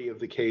majority of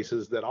the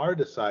cases that are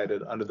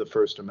decided under the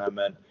First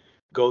Amendment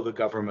go the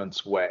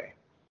government's way.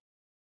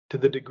 To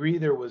the degree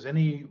there was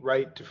any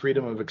right to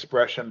freedom of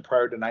expression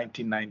prior to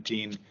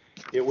 1919,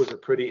 it was a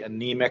pretty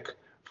anemic,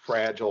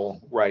 fragile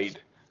right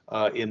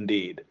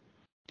indeed.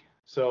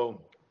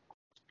 So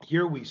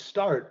here we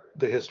start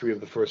the history of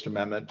the First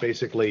Amendment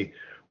basically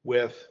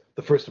with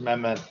the First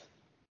Amendment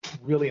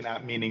really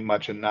not meaning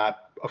much and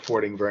not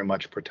affording very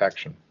much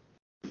protection.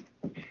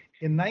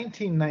 In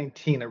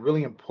 1919, a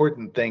really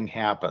important thing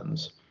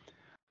happens.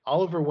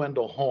 Oliver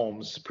Wendell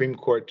Holmes, Supreme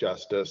Court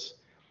Justice,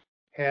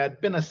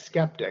 had been a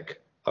skeptic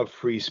of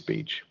free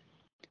speech.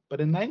 But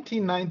in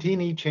 1919,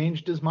 he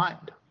changed his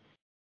mind.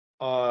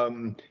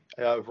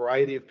 A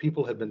variety of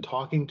people had been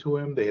talking to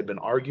him. They had been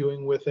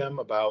arguing with him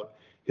about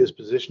his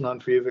position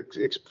on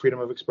freedom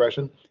of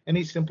expression, and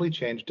he simply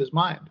changed his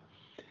mind.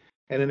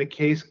 And in a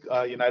case,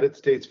 United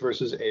States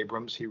versus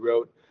Abrams, he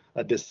wrote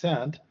a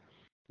dissent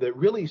that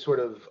really sort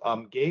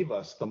of gave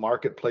us the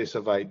marketplace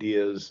of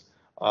ideas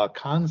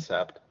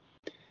concept.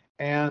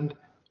 And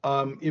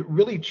it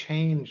really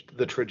changed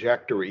the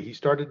trajectory. He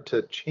started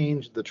to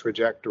change the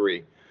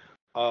trajectory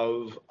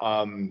of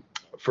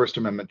First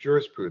Amendment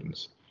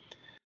jurisprudence.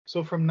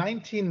 So from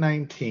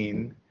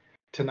 1919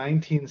 to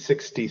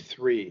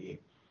 1963,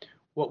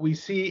 what we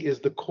see is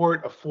the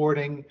court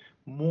affording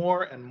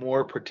more and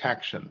more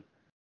protection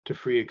to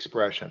free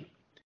expression.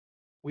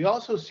 We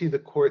also see the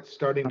court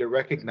starting to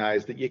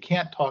recognize that you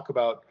can't talk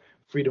about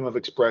freedom of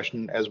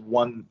expression as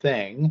one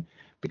thing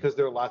because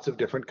there are lots of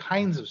different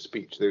kinds of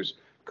speech. There's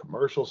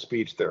commercial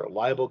speech, there are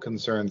libel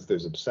concerns,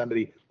 there's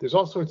obscenity, there's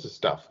all sorts of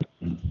stuff.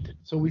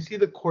 So we see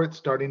the court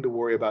starting to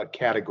worry about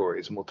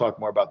categories, and we'll talk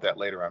more about that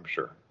later, I'm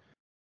sure.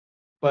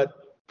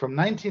 But from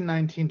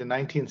 1919 to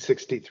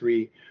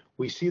 1963,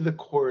 we see the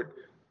court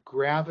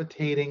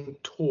gravitating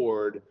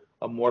toward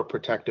a more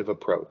protective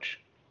approach.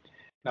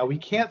 Now, we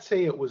can't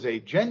say it was a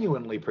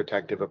genuinely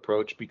protective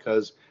approach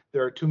because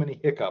there are too many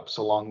hiccups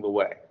along the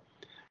way.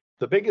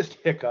 The biggest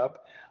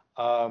hiccup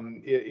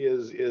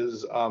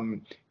is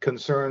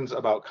concerns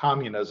about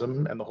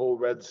communism and the whole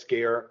Red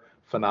Scare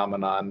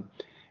phenomenon.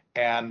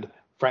 And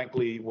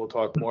frankly, we'll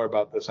talk more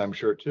about this, I'm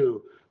sure,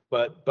 too.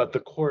 But the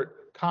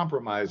court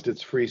compromised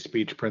its free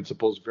speech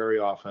principles very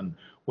often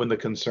when the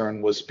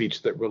concern was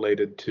speech that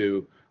related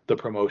to the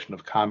promotion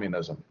of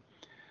communism.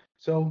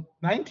 So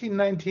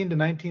 1919 to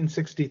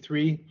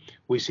 1963,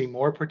 we see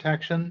more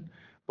protection,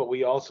 but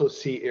we also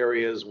see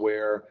areas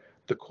where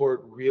the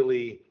court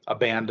really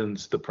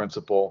abandons the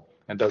principle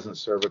and doesn't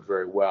serve it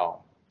very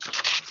well.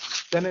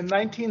 Then in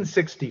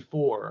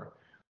 1964,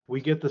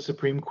 we get the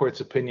Supreme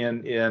Court's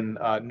opinion in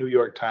New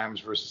York Times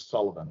versus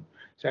Sullivan.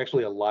 It's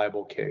actually a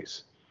libel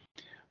case.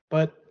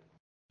 But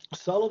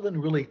Sullivan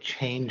really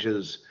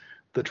changes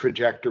the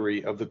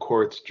trajectory of the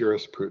court's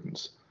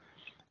jurisprudence.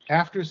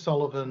 After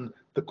Sullivan,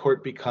 the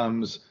court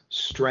becomes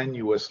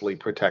strenuously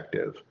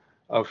protective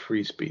of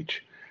free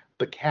speech.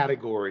 The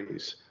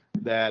categories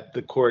that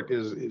the court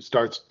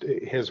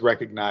has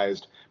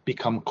recognized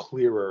become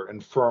clearer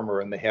and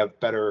firmer, and they have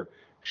better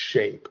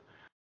shape.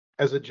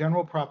 As a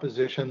general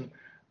proposition,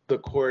 the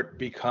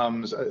court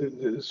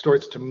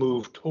starts to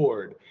move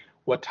toward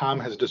what Tom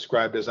has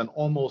described as an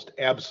almost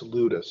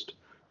absolutist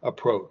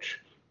approach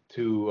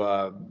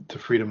to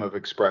freedom of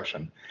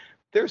expression.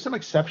 There are some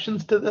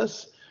exceptions to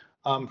this.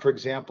 For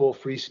example,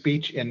 free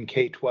speech in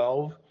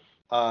K-12,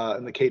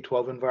 in the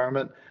K-12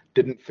 environment,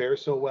 didn't fare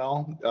so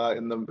well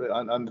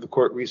under the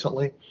court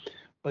recently.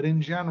 But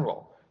in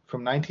general,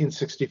 from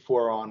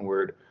 1964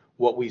 onward,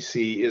 what we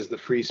see is the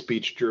free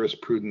speech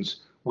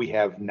jurisprudence we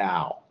have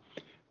now,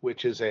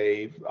 which is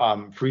a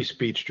free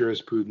speech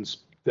jurisprudence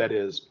that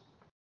is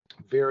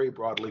very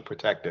broadly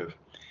protective.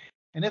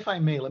 And if I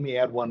may, let me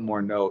add one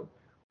more note.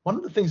 One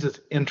of the things that's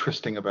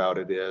interesting about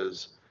it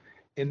is,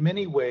 in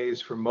many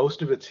ways, for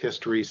most of its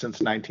history since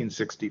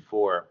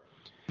 1964,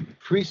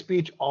 free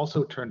speech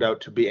also turned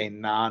out to be a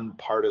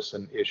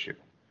nonpartisan issue.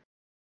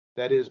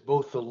 That is,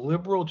 both the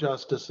liberal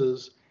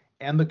justices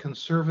and the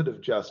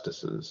conservative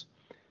justices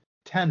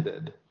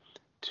tended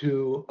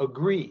to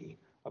agree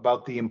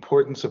about the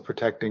importance of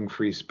protecting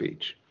free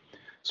speech.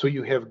 So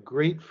you have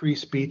great free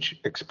speech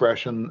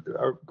expression,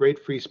 or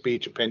great free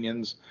speech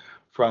opinions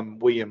from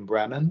William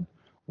Brennan,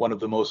 one of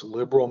the most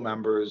liberal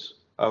members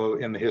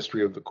in the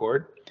history of the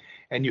court,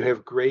 and you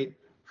have great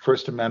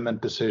First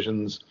Amendment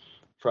decisions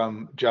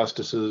from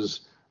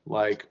justices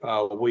like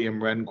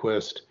William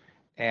Rehnquist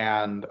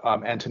and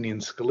Antonin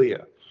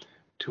Scalia,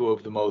 two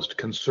of the most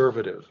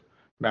conservative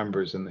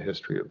members in the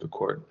history of the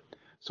court.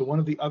 So one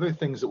of the other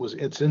things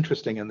it's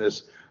interesting in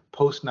this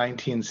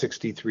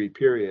post-1963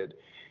 period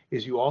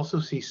is you also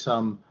see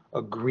some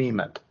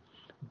agreement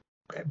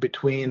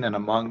between and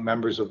among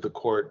members of the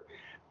court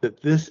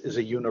that this is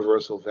a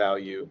universal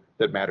value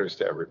that matters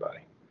to everybody.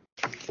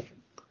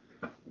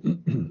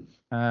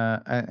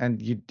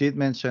 And you did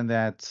mention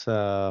that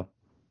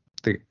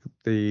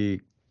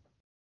the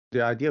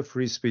idea of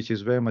free speech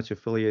is very much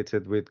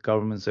affiliated with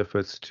government's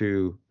efforts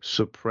to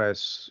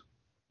suppress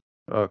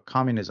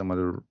communism, or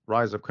the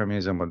rise of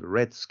communism, or the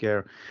Red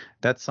Scare.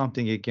 That's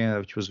something, again,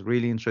 which was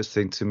really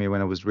interesting to me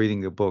when I was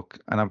reading the book,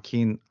 and I'm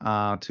keen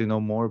to know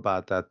more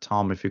about that.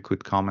 Tom, if you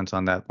could comment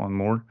on that one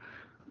more.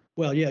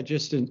 Well, yeah,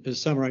 just to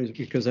summarize,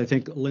 because I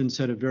think Lynn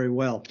said it very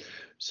well.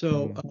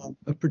 So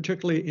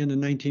particularly in the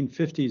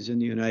 1950s in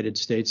the United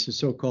States, the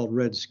so-called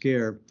Red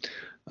Scare,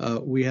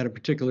 we had a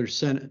particular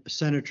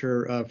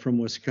senator from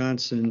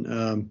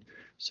Wisconsin,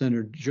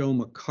 Senator Joe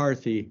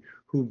McCarthy,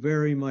 who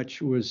very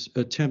much was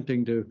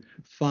attempting to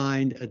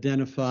find,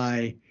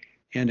 identify,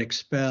 and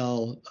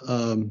expel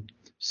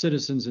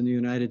citizens in the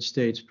United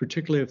States,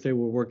 particularly if they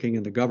were working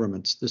in the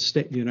governments,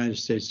 the United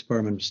States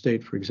Department of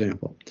State, for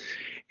example.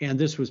 And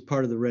this was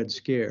part of the Red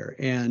Scare.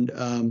 And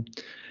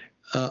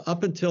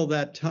up until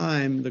that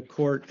time, the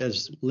court,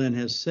 as Lynn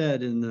has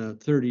said, in the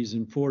 30s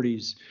and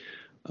 40s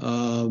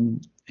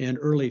and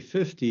early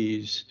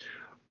 50s,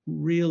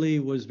 really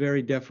was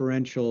very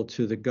deferential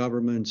to the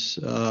government's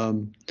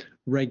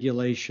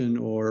regulation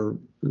or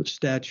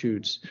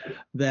statutes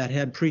that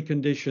had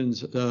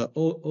preconditions,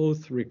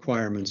 oath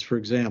requirements, for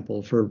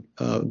example, for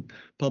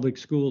public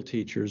school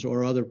teachers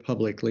or other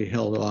publicly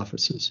held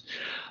offices.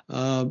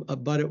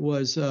 But it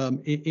was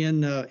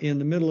in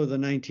the middle of the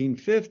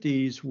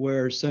 1950s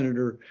where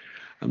Senator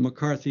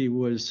McCarthy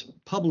was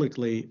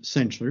publicly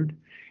censured.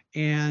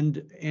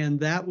 And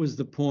that was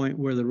the point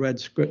where the Red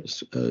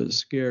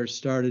Scare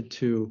started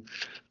to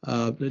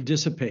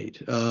dissipate.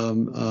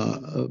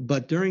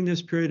 But during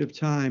this period of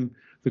time,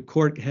 the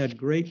court had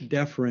great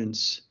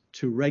deference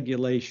to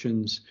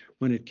regulations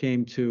when it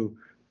came to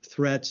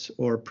threats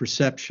or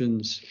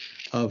perceptions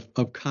of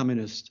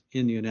communists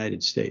in the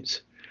United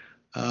States.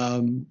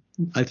 I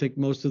think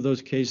most of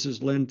those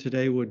cases, Lynn,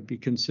 today would be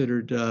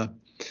considered,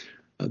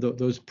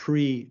 those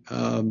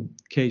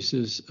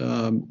pre-cases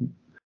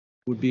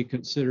would be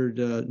considered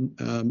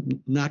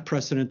not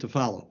precedent to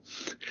follow,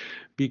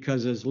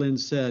 because as Lynn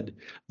said,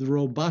 the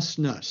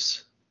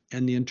robustness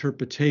and the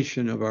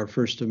interpretation of our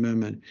First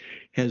Amendment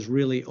has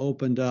really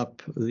opened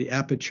up the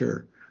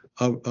aperture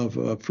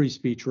of free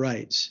speech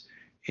rights.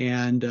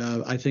 And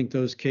I think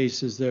those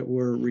cases that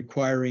were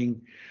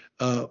requiring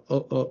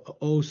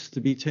oaths to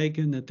be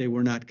taken, that they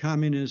were not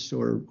communists,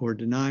 or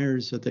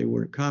deniers that they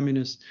were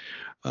communists,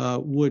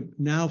 would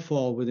now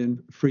fall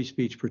within free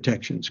speech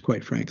protections,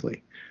 quite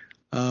frankly.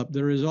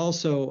 There is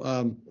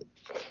also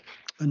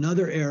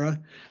another era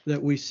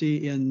that we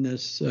see in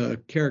this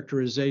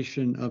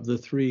characterization of the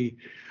three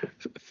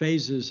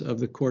phases of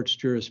the court's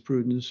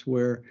jurisprudence,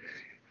 where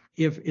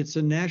if it's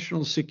a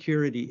national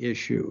security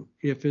issue,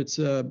 if it's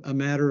a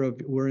matter of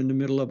we're in the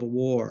middle of a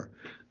war,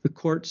 the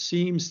court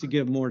seems to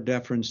give more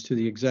deference to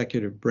the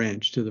executive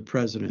branch, to the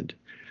president,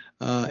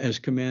 as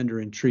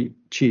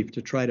commander-in-chief,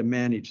 to try to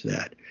manage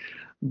that.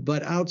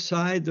 But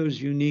outside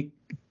those unique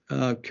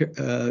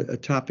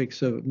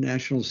topics of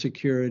national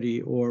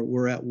security, or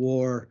we're at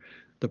war,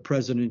 the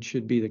president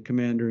should be the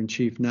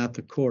commander-in-chief, not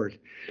the court.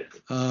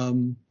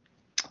 The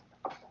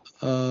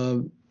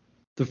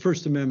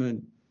First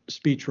Amendment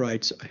speech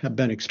rights have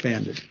been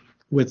expanded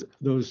with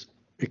those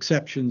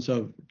exceptions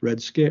of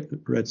Red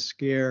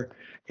Scare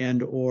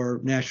and or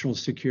national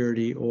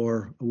security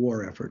or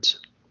war efforts.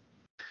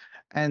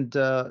 And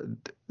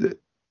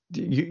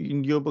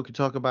in your book, you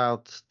talk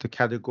about the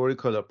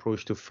categorical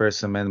approach to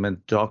First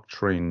Amendment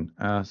doctrine.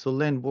 So,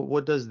 Lynn,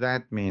 what does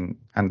that mean,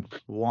 and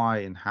why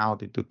and how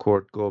did the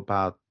court go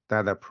about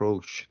that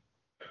approach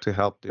to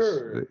help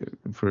this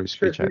free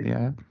speech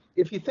idea?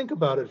 If you think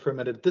about it for a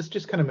minute, this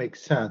just kind of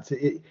makes sense.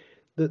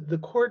 The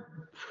court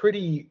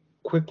pretty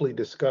quickly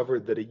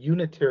discovered that a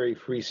unitary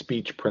free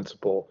speech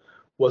principle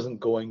wasn't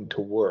going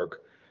to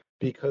work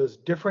because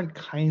different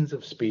kinds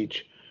of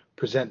speech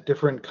present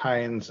different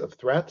kinds of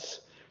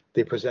threats.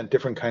 They present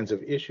different kinds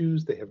of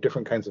issues. They have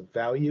different kinds of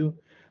value.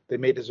 They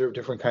may deserve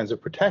different kinds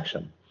of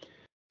protection.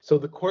 So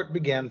the court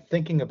began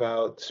thinking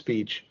about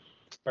speech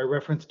by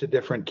reference to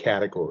different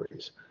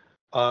categories: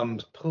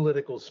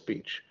 political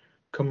speech,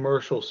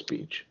 commercial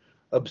speech,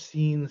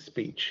 obscene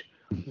speech,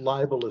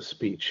 libelous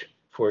speech,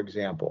 for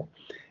example.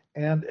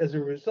 And as a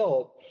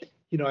result,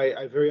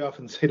 I very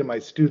often say to my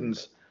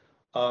students,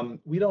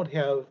 we don't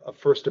have a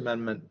First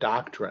Amendment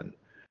doctrine.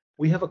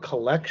 We have a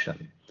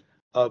collection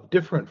of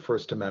different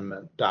First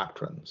Amendment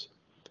doctrines.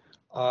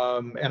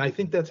 And I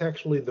think that's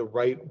actually the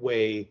right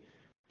way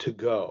to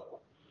go.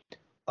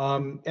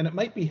 And it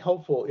might be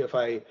helpful if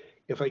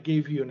I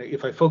gave you,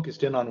 if I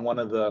focused in on one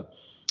of the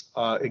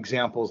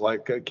examples,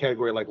 like a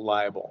category like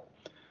libel.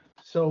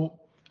 So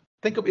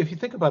if you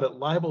think about it,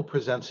 libel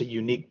presents a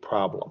unique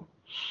problem.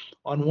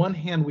 On one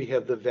hand, we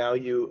have the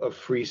value of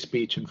free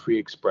speech and free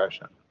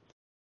expression.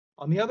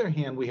 On the other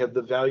hand, we have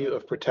the value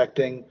of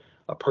protecting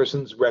a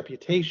person's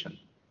reputation.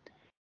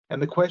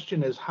 And the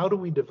question is, how do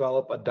we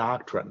develop a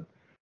doctrine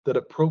that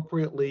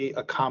appropriately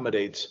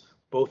accommodates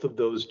both of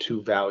those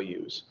two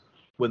values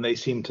when they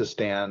seem to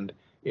stand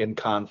in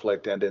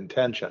conflict and in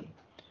tension?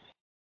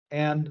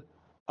 And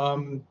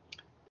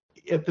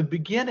at the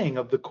beginning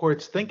of the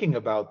court's thinking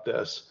about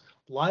this,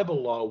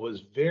 libel law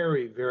was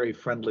very, very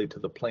friendly to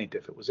the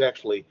plaintiff. It was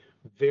actually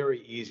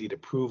very easy to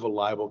prove a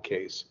libel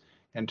case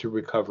and to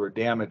recover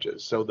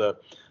damages. So the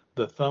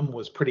thumb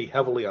was pretty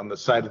heavily on the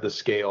side of the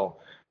scale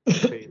in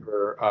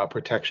favor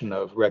protection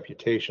of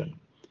reputation.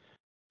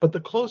 But the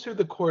closer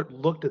the court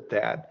looked at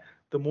that,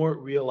 the more it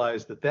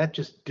realized that that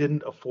just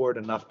didn't afford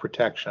enough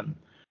protection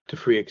to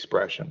free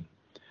expression.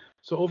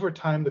 So over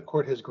time, the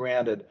court has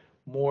granted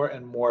more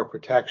and more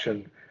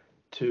protection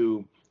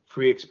to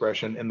free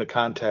expression in the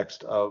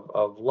context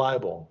of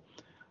libel.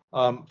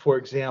 For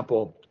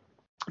example,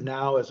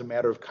 now as a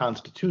matter of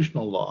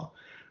constitutional law,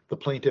 the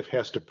plaintiff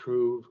has to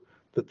prove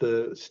that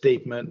the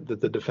statement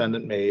that the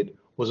defendant made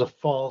was a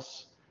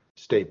false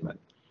statement.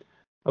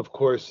 Of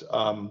course,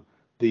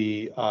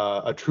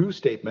 a true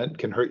statement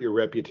can hurt your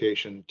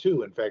reputation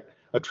too. In fact,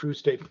 a true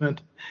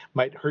statement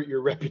might hurt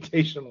your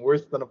reputation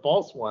worse than a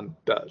false one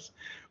does.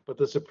 But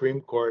the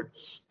Supreme Court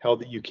held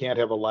that you can't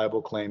have a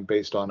libel claim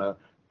based on a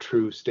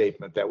true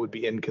statement. That would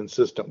be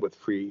inconsistent with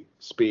free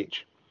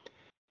speech.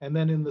 And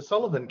then in the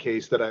Sullivan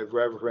case that I've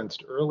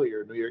referenced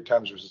earlier, New York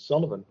Times versus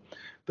Sullivan,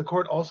 the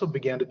court also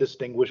began to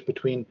distinguish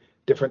between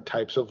different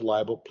types of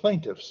libel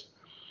plaintiffs.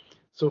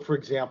 So, for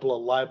example, a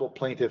libel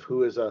plaintiff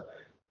who is a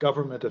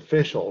government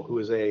official, who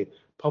is a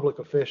public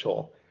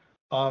official,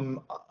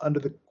 under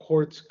the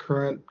court's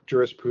current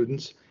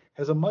jurisprudence,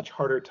 has a much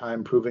harder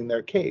time proving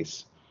their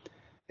case.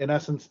 In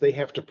essence, they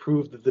have to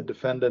prove that the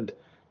defendant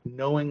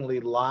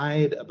knowingly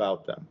lied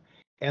about them,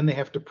 and they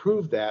have to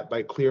prove that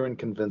by clear and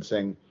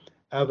convincing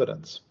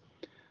evidence.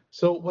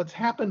 So what's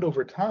happened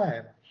over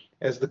time,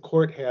 as the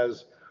court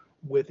has,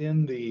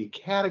 within the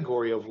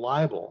category of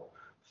libel,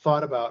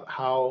 thought about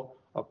how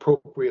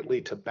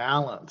appropriately to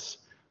balance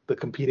the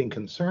competing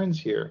concerns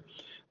here,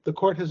 the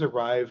court has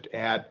arrived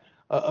at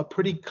a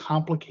pretty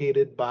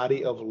complicated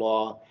body of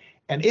law,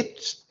 and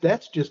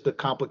that's just a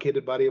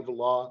complicated body of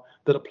law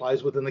that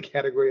applies within the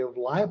category of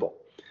libel,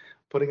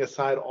 putting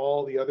aside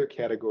all the other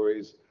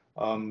categories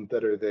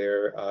that are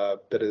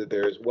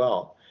there as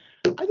well.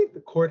 I think the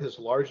court has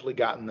largely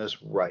gotten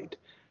this right.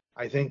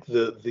 I think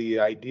the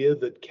idea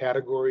that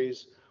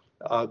categories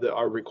that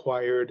are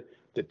required,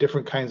 that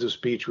different kinds of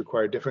speech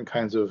require different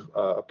kinds of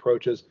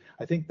approaches,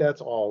 I think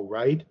that's all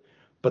right.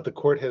 But the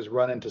court has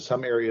run into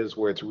some areas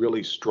where it's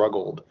really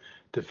struggled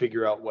to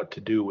figure out what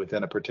to do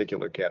within a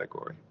particular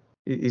category.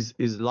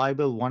 Is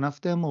libel one of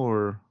them,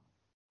 or?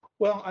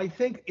 Well, I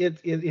think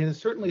it has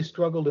certainly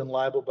struggled in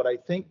libel, but I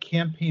think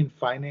campaign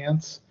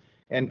finance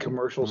and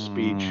commercial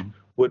speech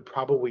would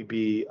probably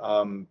be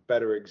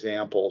better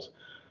examples.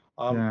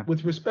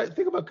 With respect,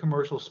 think about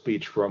commercial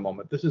speech for a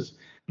moment. This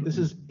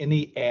is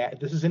any ad.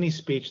 This is any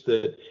speech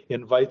that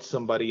invites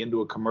somebody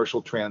into a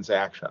commercial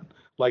transaction,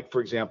 like,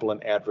 for example,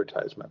 an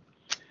advertisement.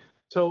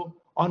 So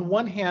on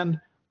one hand,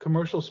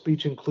 commercial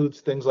speech includes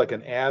things like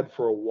an ad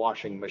for a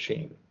washing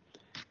machine.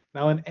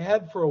 Now, an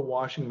ad for a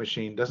washing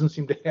machine doesn't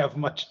seem to have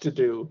much to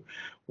do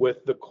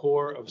with the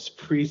core of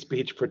free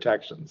speech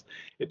protections.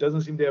 It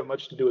doesn't seem to have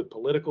much to do with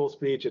political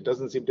speech. It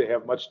doesn't seem to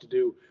have much to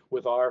do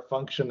with our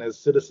function as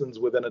citizens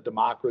within a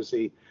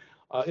democracy.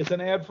 It's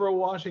an ad for a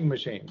washing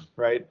machine,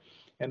 right?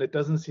 And it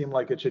doesn't seem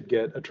like it should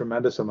get a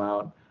tremendous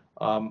amount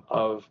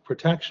of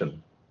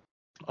protection.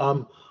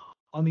 On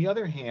the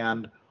other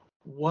hand,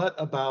 what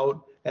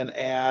about an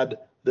ad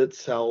that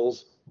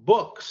sells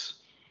books?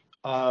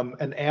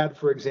 An ad,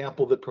 for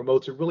example, that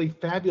promotes a really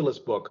fabulous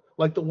book,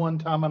 like the one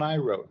Tom and I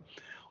wrote.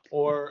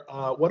 Or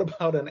what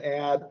about an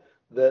ad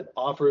that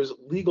offers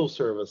legal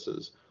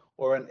services,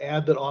 or an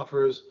ad that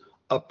offers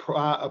a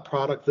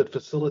product that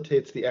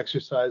facilitates the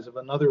exercise of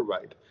another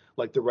right,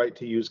 like the right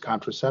to use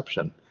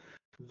contraception?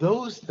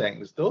 those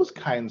things, those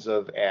kinds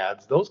of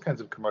ads, those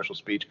kinds of commercial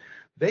speech,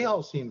 they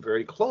all seem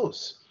very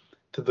close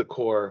to the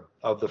core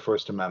of the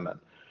First Amendment.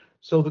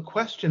 So the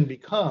question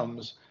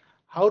becomes,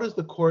 how does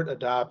the court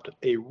adopt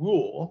a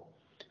rule,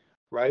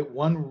 right?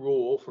 One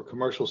rule for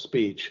commercial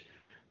speech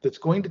that's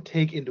going to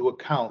take into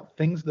account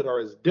things that are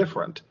as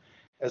different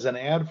as an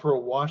ad for a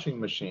washing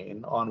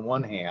machine on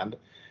one hand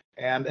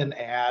and an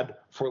ad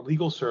for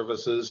legal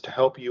services to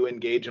help you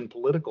engage in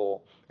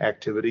political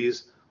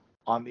activities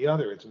on the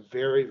other. It's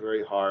very,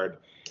 very hard,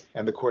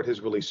 and the court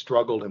has really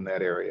struggled in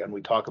that area, and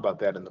we talk about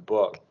that in the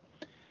book.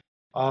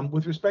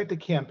 With respect to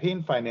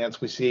campaign finance,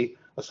 we see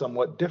a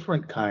somewhat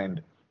different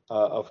kind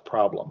of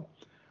problem.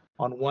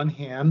 On one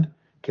hand,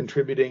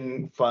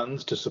 contributing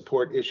funds to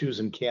support issues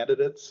and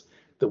candidates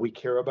that we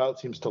care about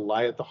seems to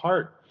lie at the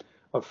heart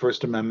of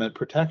First Amendment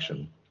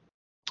protection.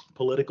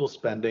 Political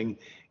spending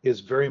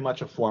is very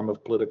much a form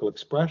of political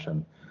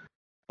expression.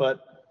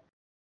 But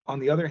on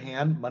the other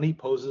hand, money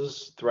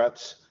poses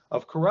threats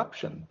of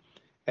corruption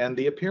and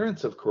the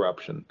appearance of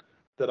corruption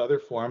that other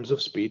forms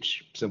of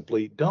speech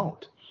simply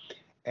don't.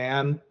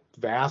 And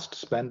vast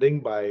spending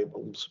by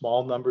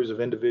small numbers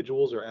of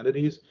individuals or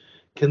entities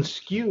can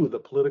skew the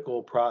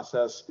political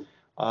process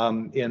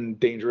in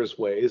dangerous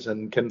ways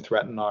and can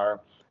threaten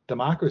our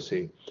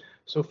democracy.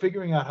 So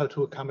figuring out how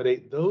to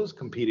accommodate those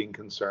competing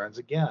concerns,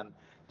 again,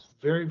 it's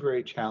very,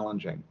 very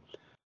challenging.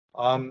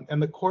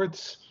 And the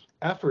court's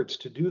efforts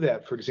to do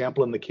that, for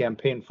example, in the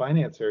campaign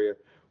finance area,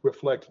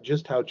 reflect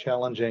just how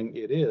challenging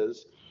it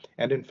is.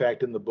 And in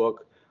fact, in the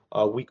book,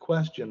 we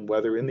question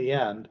whether in the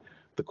end,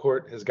 the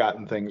court has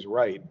gotten things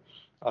right,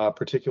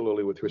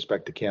 particularly with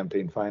respect to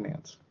campaign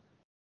finance.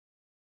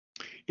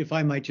 If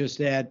I might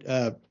just add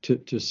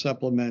to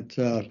supplement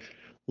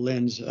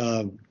Lynn's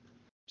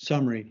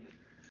summary,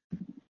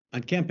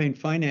 on campaign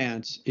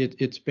finance,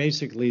 it's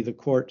basically the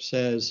court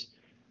says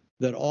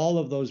that all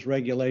of those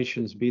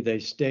regulations, be they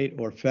state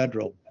or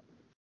federal,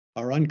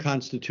 are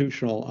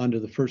unconstitutional under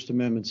the First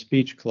Amendment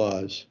speech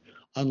clause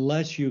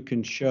unless you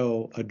can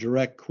show a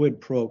direct quid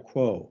pro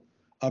quo,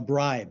 a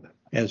bribe,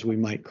 as we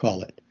might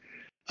call it.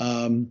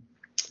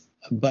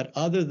 But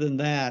other than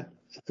that,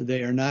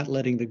 they are not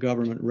letting the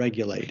government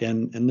regulate.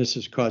 And this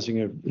is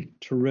causing a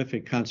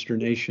terrific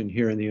consternation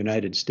here in the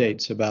United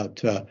States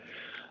about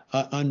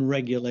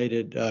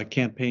unregulated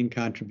campaign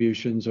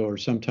contributions or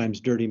sometimes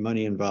dirty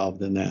money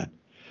involved in that.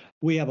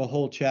 We have a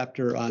whole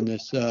chapter on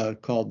this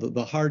called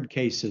the hard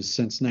cases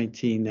since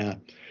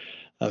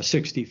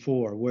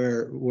 1964,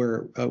 where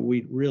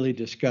we really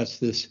discuss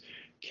this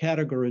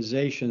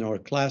categorization or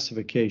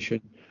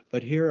classification.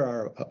 But here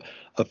are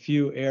a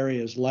few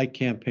areas like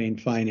campaign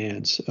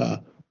finance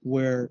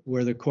where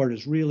the court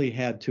has really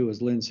had to,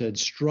 as Lynn said,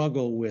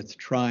 struggle with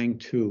trying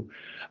to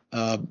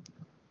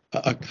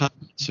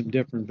accommodate some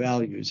different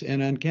values.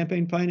 And on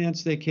campaign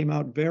finance, they came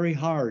out very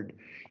hard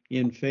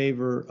in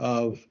favor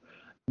of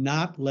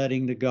not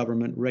letting the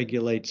government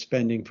regulate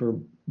spending for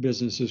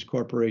businesses,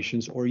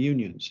 corporations, or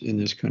unions in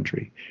this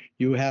country.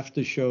 You have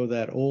to show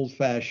that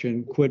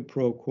old-fashioned quid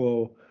pro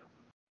quo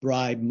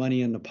bribe,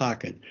 money in the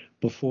pocket,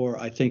 before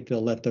I think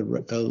they'll let the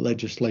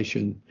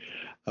legislation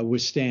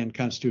withstand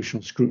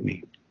constitutional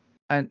scrutiny.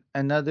 And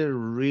another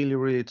really,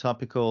 really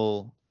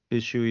topical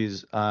issue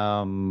is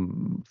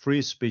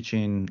free speech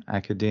in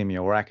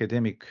academia or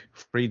academic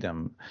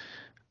freedom.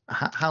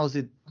 How is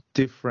it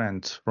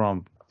different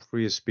from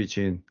free speech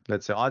in,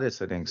 let's say, other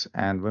settings?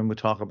 And when we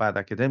talk about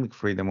academic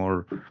freedom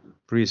or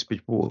free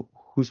speech,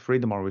 whose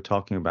freedom are we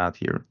talking about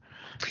here?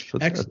 So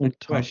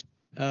excellent question.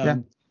 Yeah.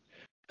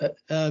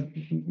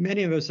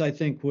 Many of us, I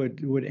think,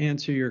 would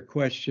answer your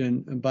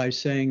question by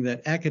saying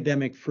that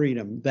academic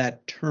freedom,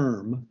 that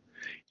term,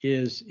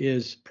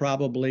 is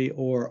probably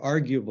or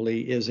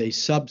arguably is a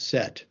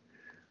subset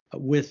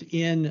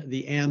within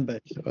the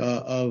ambit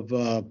of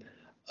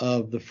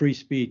the free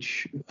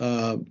speech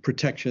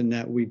protection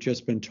that we've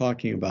just been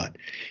talking about.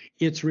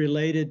 It's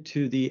related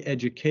to the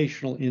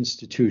educational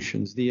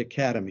institutions, the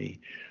academy.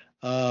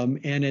 And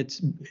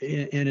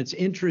it's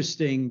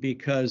interesting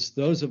because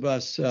those of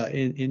us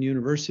in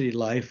university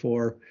life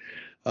or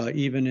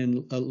even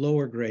in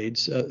lower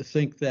grades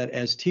think that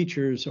as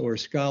teachers or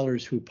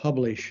scholars who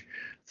publish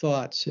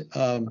thoughts,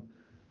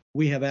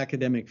 we have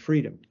academic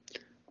freedom.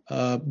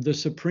 The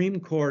Supreme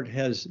Court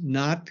has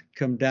not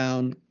come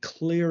down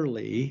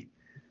clearly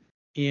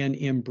in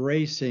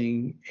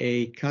embracing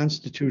a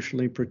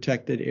constitutionally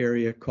protected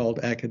area called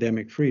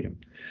academic freedom.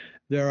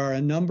 There are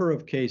a number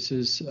of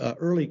cases,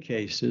 early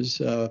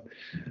cases,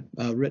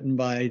 written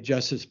by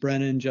Justice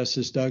Brennan,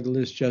 Justice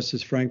Douglas,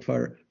 Justice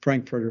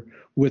Frankfurter,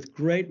 with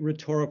great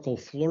rhetorical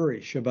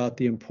flourish about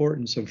the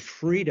importance of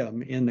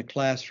freedom in the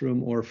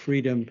classroom or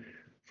freedom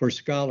for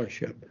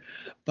scholarship.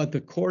 But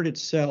the court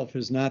itself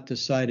has not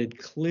decided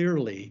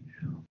clearly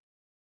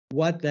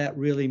what that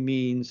really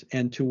means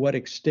and to what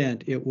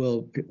extent it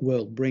will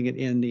bring it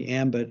in the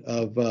ambit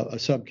of a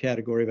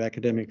subcategory of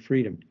academic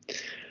freedom.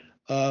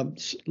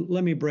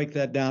 Let me break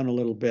that down a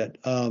little bit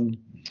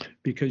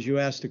because you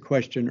asked a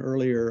question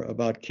earlier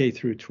about K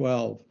through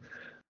 12.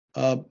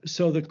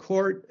 So the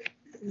court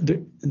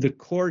the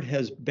court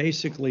has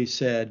basically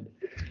said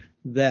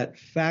that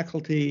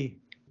faculty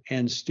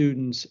and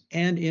students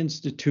and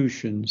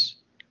institutions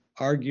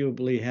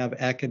arguably have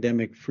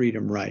academic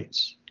freedom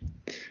rights.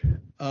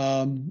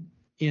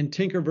 In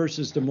Tinker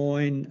versus Des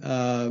Moines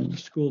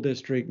School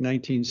District,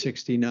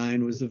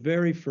 1969 was the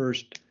very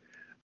first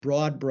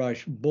broad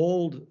brush,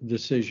 bold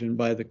decision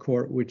by the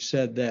court, which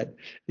said that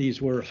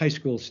these were high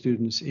school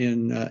students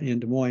in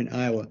Des Moines,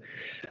 Iowa.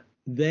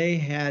 They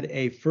had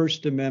a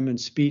First Amendment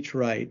speech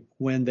right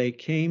when they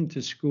came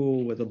to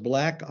school with a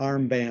black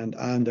armband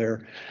on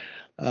their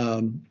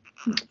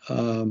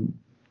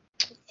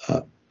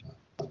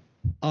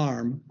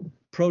arm,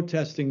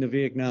 protesting the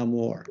Vietnam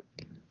War.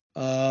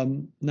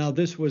 Now,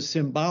 this was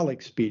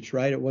symbolic speech,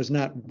 right? It was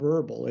not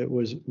verbal. It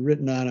was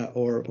written on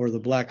or the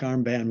black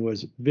armband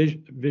was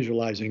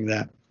visualizing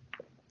that.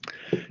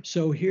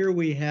 So here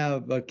we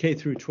have K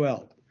through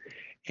 12.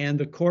 And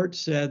the court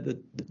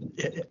said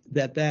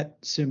that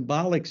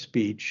symbolic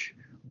speech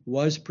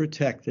was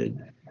protected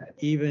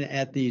even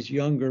at these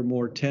younger,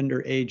 more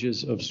tender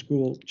ages of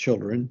school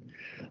children,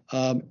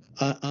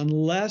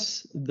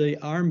 unless the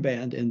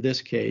armband, in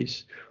this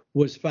case,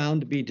 was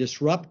found to be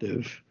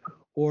disruptive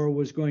or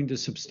was going to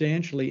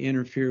substantially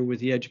interfere with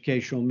the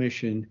educational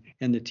mission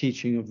and the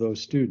teaching of those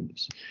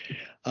students.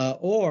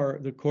 Or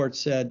the court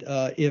said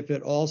if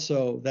it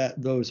also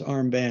that those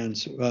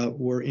armbands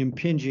were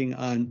impinging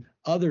on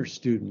other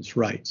students'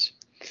 rights.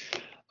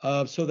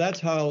 So that's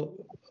how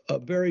a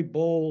very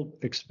bold,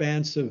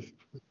 expansive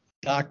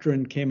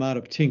doctrine came out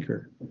of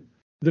Tinker.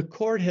 The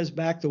court has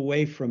backed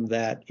away from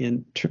that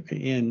in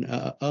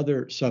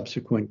other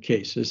subsequent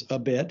cases a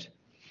bit.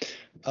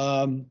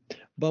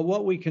 But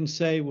what we can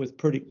say with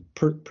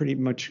pretty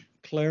much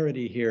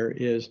clarity here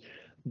is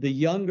the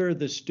younger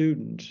the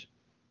student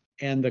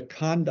and the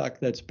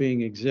conduct that's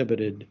being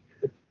exhibited,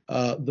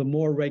 the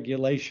more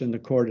regulation the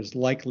court is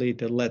likely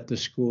to let the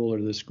school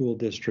or the school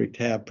district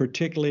have,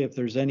 particularly if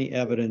there's any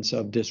evidence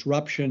of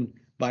disruption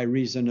by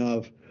reason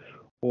of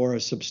or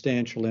a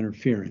substantial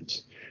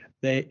interference.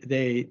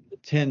 They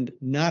tend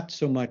not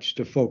so much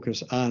to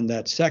focus on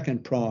that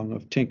second prong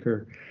of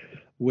Tinker,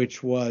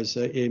 which was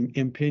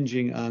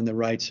impinging on the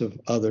rights of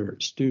other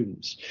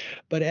students.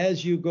 But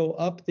as you go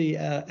up the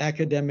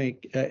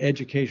academic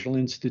educational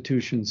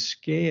institution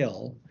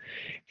scale,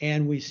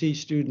 and we see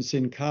students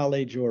in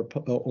college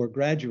or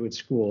graduate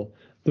school,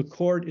 the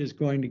court is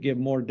going to give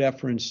more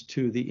deference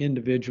to the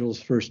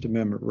individual's First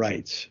Amendment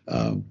rights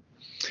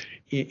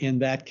in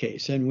that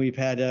case. And we've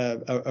had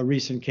a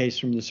recent case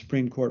from the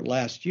Supreme Court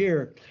last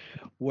year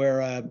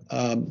where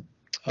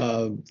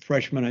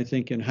freshman, I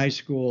think, in high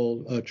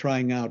school,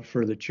 trying out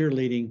for the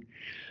cheerleading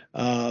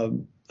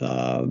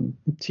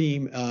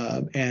team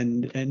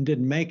and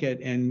didn't make it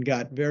and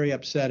got very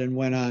upset and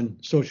went on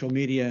social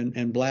media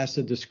and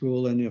blasted the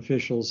school and the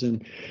officials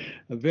in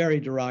very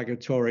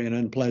derogatory and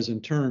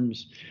unpleasant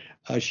terms.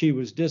 She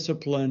was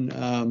disciplined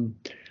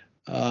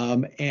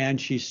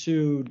and she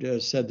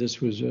sued, said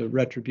this was a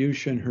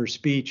retribution, her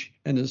speech,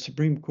 and the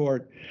Supreme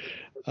Court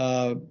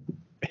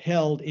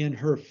held in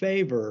her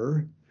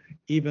favor,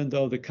 even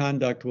though the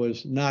conduct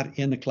was not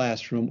in the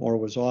classroom or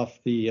was off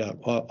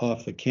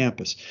the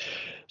campus.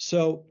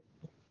 So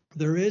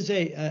there is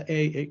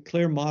a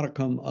clear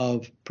modicum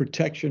of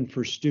protection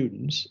for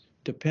students,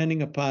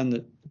 depending upon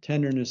the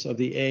tenderness of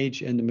the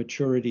age and the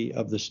maturity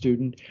of the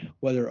student,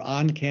 whether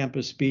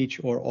on-campus speech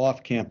or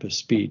off-campus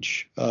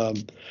speech.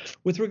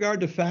 With regard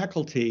to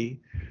faculty,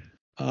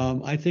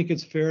 I think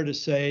it's fair to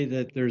say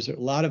that there's a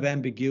lot of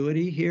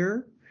ambiguity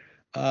here.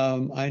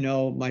 I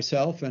know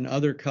myself and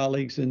other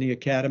colleagues in the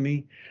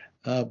academy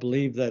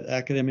believe that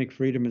academic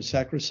freedom is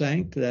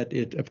sacrosanct, that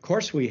of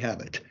course we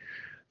have it,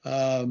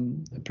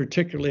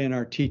 particularly in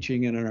our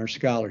teaching and in our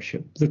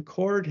scholarship. The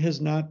court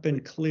has not been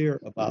clear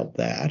about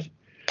that.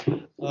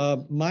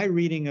 My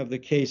reading of the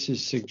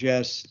cases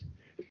suggests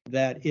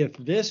that if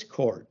this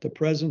court, the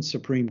present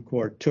Supreme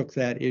Court, took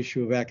that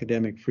issue of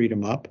academic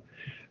freedom up,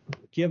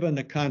 given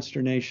the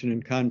consternation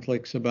and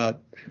conflicts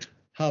about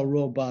how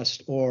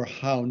robust or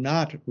how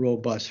not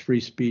robust free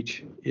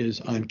speech is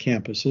on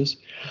campuses,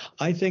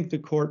 I think the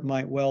court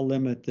might well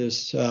limit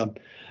this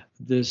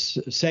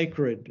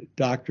sacred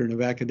doctrine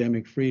of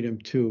academic freedom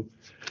to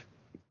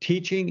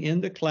teaching in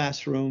the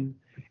classroom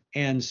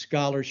and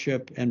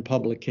scholarship and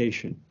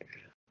publication.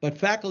 But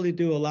faculty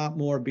do a lot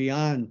more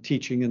beyond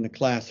teaching in the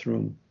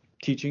classroom,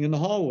 teaching in the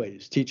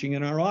hallways, teaching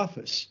in our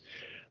office,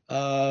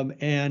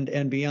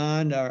 and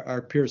beyond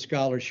our peer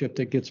scholarship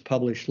that gets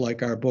published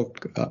like our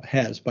book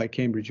has by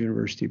Cambridge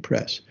University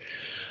Press.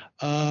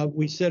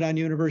 We sit on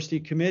university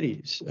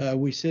committees.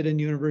 We sit in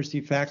university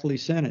faculty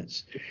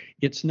senates.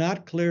 It's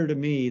not clear to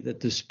me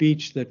that the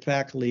speech that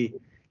faculty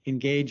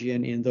engage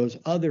in those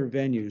other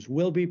venues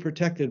will be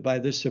protected by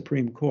this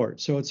Supreme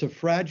Court. So it's a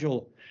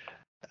fragile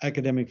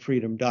academic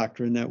freedom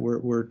doctrine that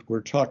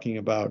we're talking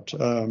about.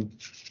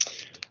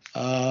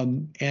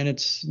 And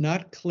it's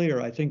not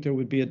clear. I think there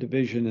would be a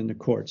division in the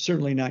court,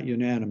 certainly not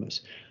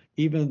unanimous,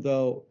 even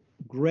though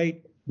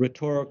great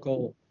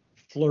rhetorical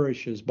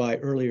flourishes by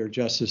earlier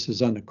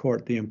justices on the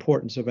court the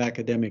importance of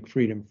academic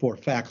freedom for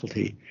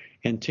faculty,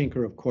 and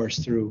Tinker, of course,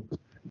 through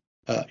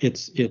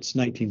its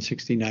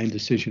 1969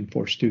 decision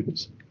for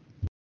students.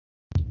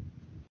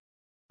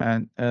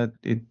 And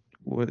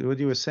what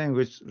you were saying,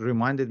 which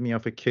reminded me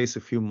of a case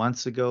a few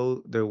months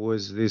ago. There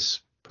was this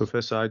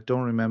professor, I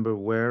don't remember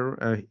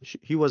where.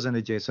 He was an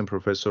adjacent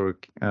professor,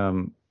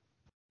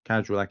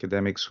 casual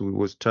academics, who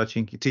was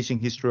teaching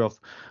history of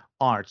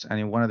arts. And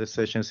in one of the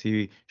sessions,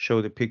 he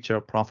showed a picture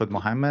of Prophet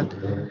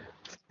Muhammad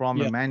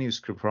from a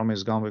manuscript, from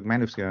his Islamic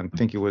manuscript. I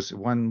think it was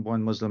one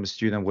Muslim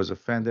student was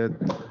offended,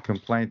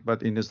 complained,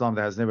 but in Islam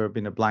there has never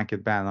been a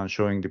blanket ban on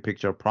showing the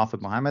picture of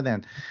Prophet Muhammad,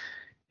 and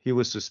he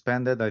was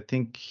suspended. I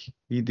think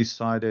he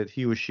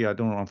or she, I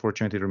don't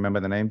unfortunately remember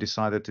the name,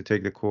 decided to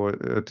take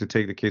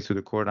the case to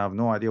the court. I have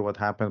no idea what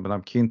happened, but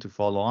I'm keen to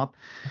follow up.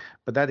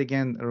 But that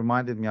again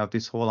reminded me of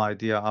this whole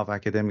idea of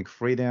academic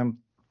freedom,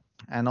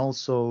 and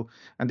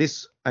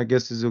this I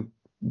guess is a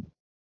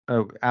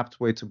apt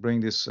way to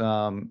bring this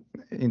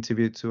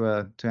interview to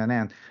an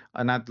end.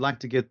 And I'd like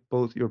to get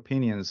both your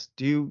opinions.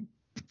 Do you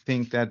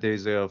think that there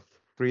is a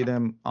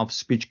freedom of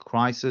speech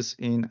crisis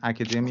in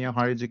academia,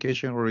 higher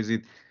education, or is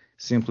it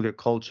simply a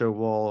culture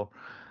war,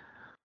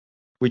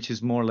 which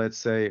is more, let's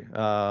say,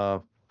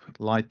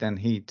 light than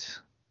heat?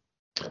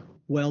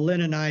 Well,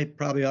 Lynn and I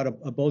probably ought to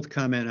both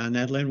comment on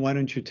that. Lynn, why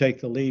don't you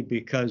take the lead?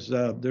 Because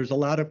there's a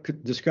lot of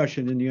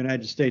discussion in the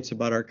United States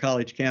about our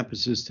college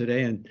campuses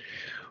today, and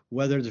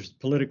whether there's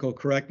political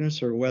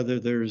correctness or whether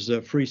there's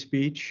free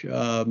speech.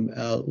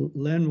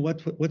 Lynn,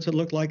 what's it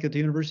look like at the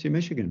University of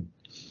Michigan?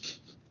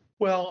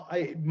 Well,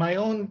 my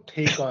own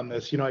take on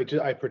this,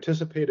 I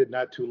participated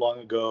not too long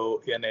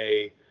ago in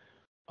a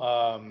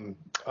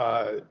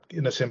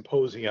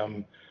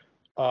symposium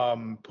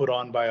put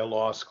on by a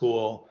law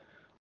school,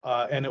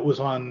 and it was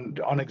on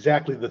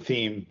exactly the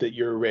theme that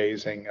you're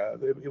raising.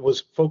 It was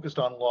focused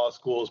on law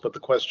schools, but the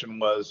question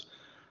was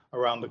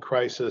around the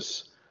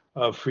crisis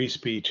of free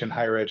speech in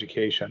higher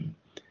education.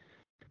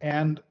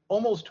 And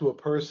almost to a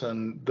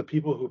person, the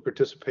people who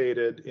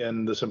participated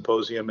in the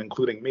symposium,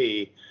 including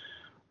me,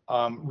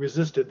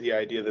 resisted the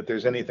idea that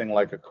there's anything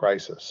like a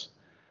crisis.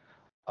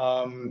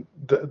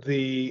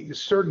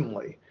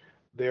 Certainly,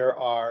 there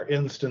are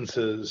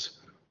instances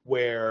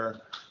where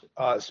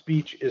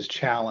speech is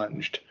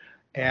challenged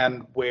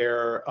and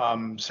where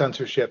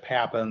censorship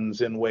happens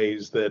in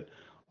ways that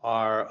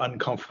are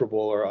uncomfortable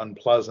or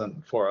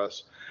unpleasant for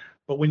us.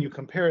 But when you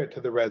compare it to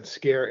the Red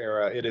Scare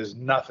era, it is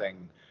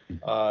nothing.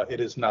 It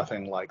is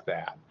nothing like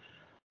that.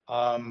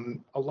 A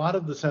lot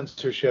of the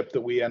censorship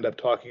that we end up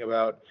talking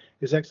about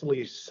is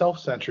actually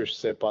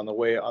self-censorship on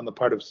the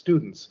part of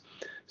students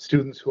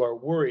who are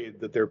worried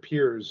that their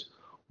peers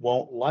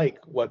won't like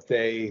what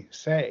they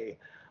say,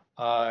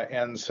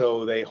 and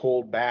so they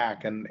hold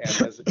back and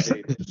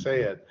hesitate to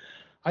say it.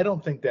 I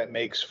don't think that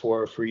makes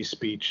for a free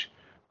speech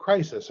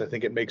crisis. I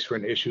think it makes for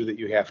an issue that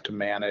you have to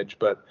manage,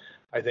 but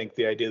I think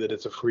the idea that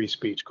it's a free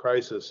speech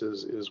crisis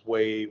is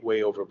way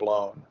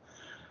overblown.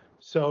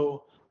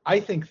 So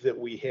I think that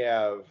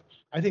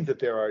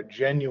there are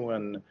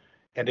genuine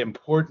and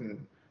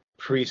important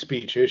free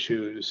speech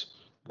issues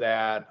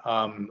that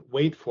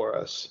wait for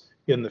us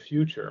in the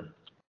future.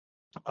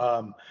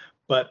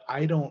 But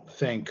I don't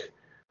think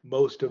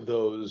most of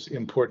those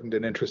important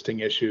and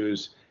interesting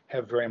issues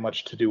have very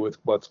much to do with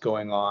what's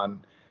going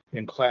on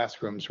in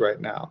classrooms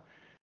right now.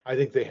 I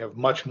think they have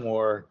much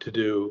more to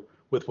do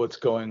with what's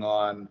going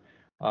on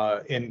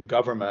in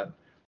government,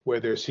 where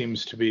there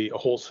seems to be a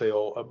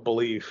wholesale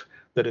belief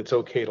that it's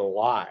okay to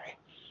lie.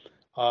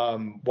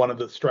 One of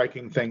the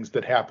striking things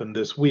that happened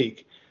this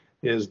week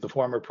is the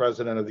former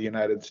president of the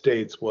United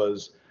States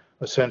was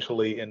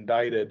essentially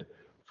indicted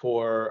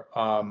for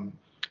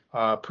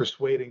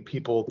persuading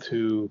people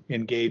to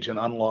engage in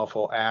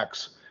unlawful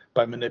acts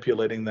by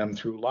manipulating them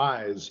through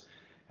lies.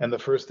 And the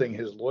first thing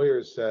his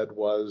lawyers said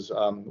was,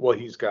 well,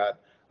 he's got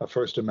a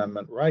First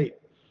Amendment right.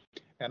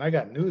 And I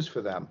got news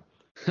for them.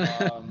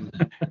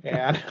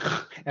 And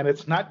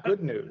it's not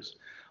good news.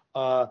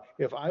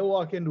 If I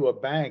walk into a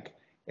bank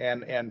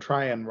and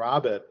try and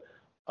rob it,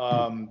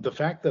 the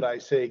fact that I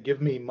say,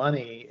 give me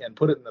money and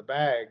put it in the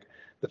bag,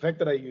 the fact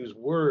that I use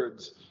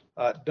words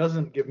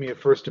doesn't give me a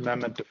First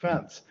Amendment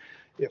defense.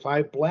 If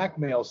I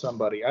blackmail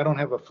somebody, I don't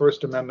have a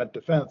First Amendment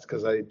defense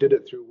because I did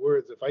it through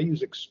words. If I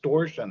use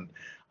extortion,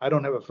 I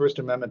don't have a First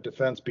Amendment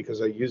defense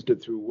because I used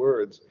it through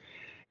words.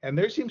 And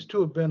there seems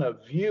to have been a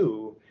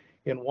view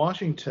in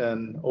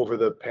Washington over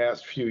the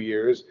past few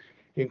years,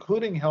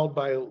 including held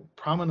by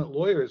prominent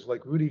lawyers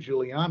like Rudy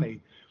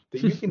Giuliani,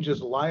 that you can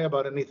just lie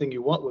about anything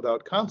you want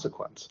without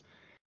consequence.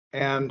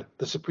 And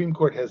the Supreme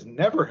Court has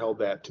never held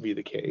that to be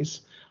the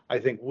case. I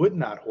think would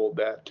not hold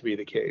that to be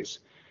the case.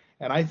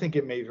 And I think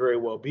it may very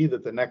well be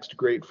that the next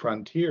great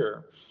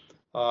frontier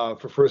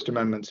for First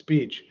Amendment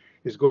speech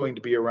is going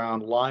to be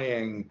around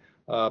lying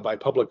by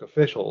public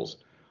officials.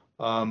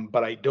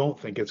 But I don't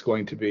think it's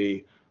going to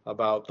be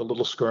about the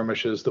little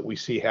skirmishes that we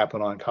see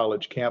happen on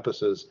college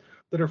campuses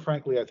that are,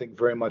 frankly, I think,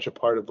 very much a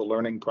part of the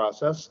learning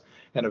process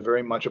and are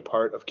very much a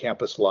part of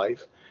campus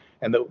life.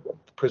 and that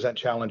present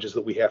challenges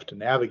that we have to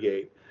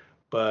navigate.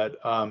 But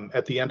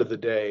at the end of the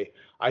day,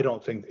 I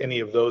don't think any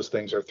of those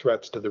things are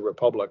threats to the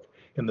republic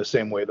in the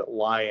same way that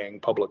lying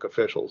public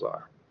officials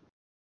are.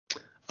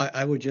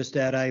 I would just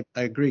add, I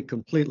agree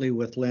completely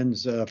with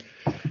Len's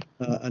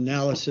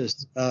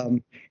analysis.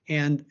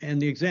 And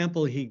the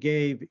example he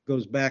gave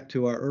goes back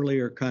to our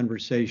earlier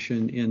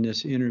conversation in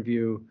this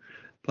interview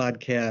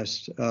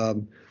podcast,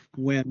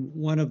 when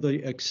one of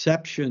the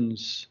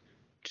exceptions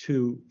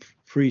to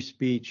free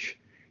speech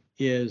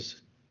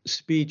is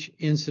speech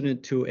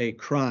incident to a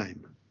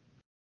crime.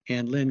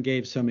 And Lynn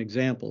gave some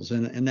examples,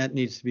 and that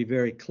needs to be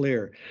very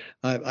clear.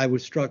 I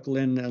was struck,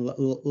 Lynn,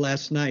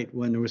 last night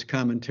when there was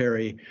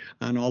commentary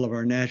on all of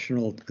our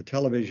national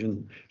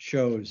television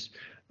shows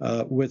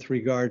with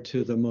regard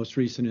to the most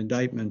recent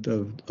indictment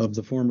of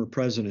the former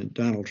president,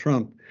 Donald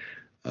Trump.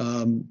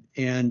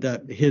 And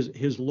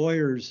his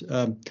lawyers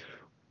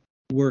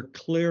were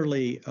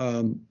clearly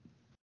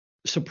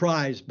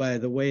surprised by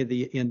the way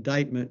the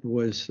indictment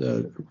was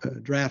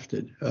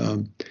drafted.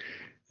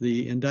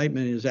 The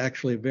indictment is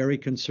actually very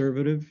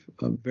conservative,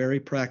 very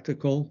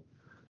practical,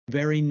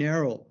 very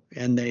narrow.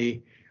 And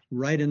they,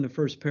 right in the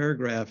first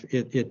paragraph,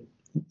 it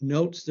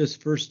notes this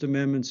First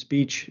Amendment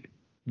speech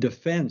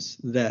defense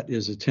that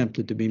is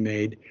attempted to be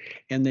made.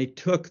 And they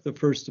took the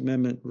First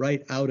Amendment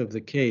right out of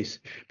the case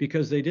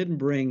because they didn't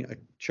bring a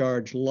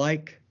charge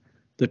like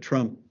the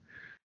Trump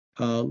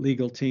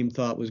legal team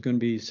thought was going to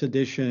be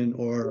sedition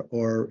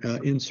or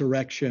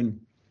insurrection.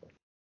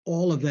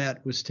 All of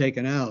that was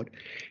taken out.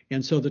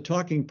 And so the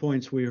talking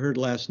points we heard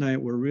last night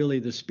were really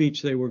the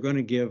speech they were going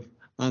to give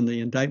on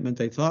the indictment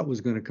they thought was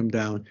going to come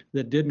down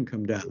that didn't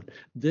come down.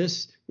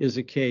 This is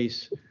a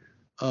case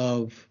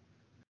of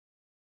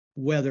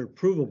whether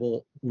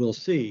provable, we'll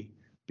see,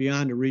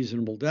 beyond a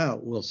reasonable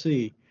doubt, we'll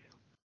see,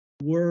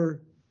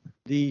 were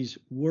these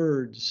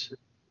words,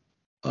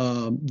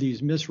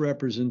 these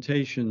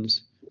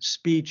misrepresentations,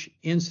 speech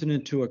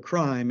incident to a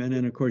crime, and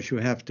then of course you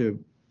have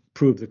to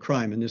prove the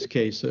crime. In this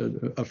case,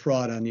 a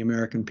fraud on the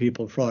American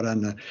people, fraud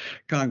on the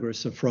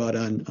Congress, a fraud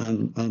on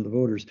the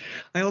voters.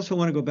 I also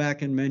want to go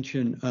back and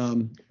mention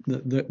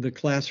the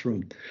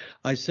classroom.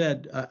 I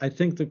said I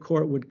think the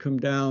court would come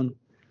down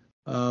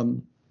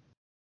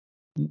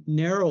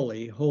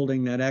narrowly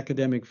holding that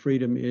academic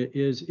freedom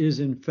is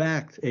in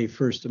fact a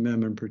First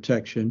Amendment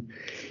protection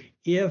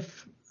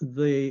if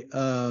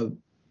the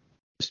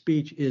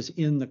speech is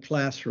in the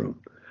classroom.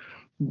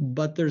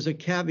 But there's a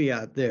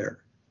caveat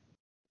there.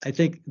 I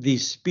think the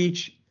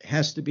speech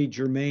has to be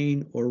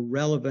germane or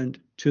relevant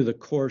to the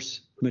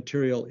course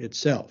material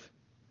itself.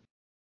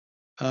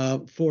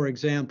 For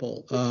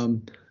example,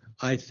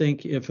 I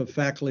think if a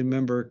faculty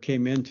member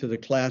came into the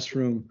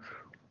classroom,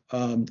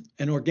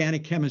 an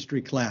organic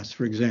chemistry class,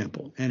 for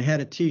example, and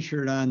had a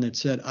T-shirt on that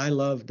said, "I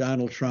love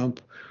Donald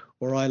Trump,"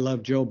 or "I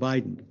love Joe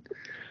Biden,"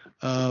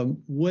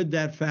 would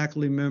that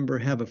faculty member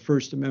have a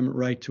First Amendment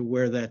right to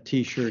wear that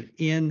T-shirt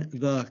in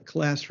the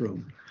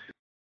classroom?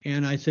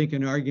 And I think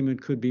an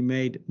argument could be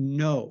made,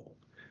 no.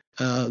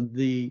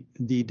 The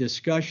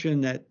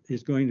discussion that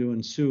is going to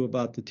ensue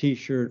about the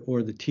T-shirt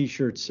or the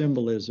T-shirt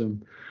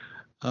symbolism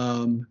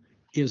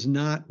is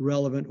not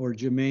relevant or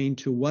germane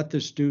to what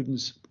the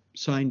students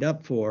signed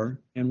up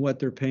for and what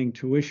they're paying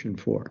tuition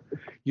for.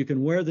 You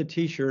can wear the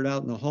T-shirt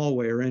out in the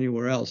hallway or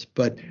anywhere else,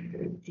 but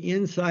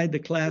inside the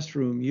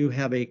classroom, you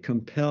have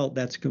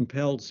that's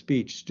compelled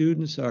speech.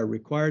 Students are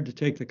required to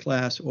take the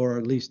class, or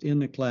at least in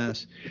the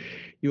class.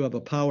 You have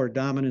a power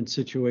dominant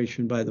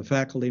situation by the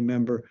faculty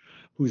member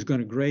who's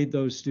going to grade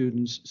those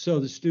students. So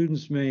the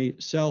students may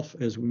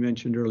as we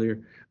mentioned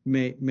earlier,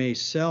 may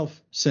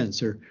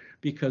self-censor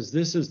because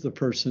this is the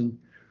person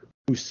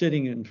who's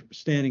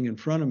standing in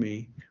front of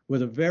me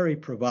with a very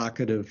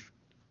provocative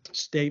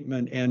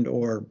statement and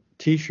or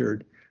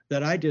T-shirt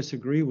that I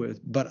disagree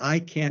with, but I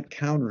can't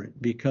counter it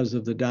because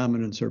of the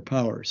dominance or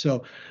power.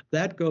 So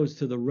that goes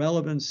to the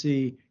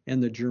relevancy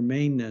and the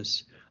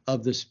germaneness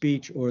of the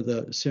speech or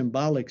the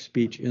symbolic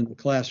speech in the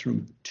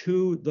classroom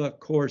to the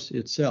course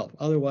itself.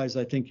 Otherwise,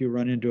 I think you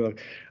run into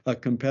a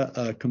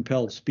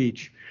compelled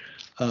speech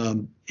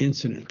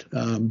incident.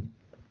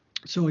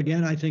 So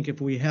again, I think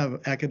if we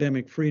have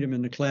academic freedom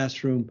in the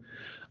classroom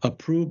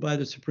approved by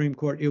the Supreme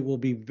Court, it will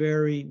be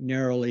very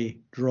narrowly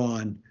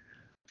drawn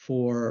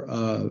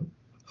for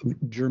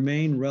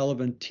germane,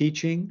 relevant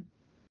teaching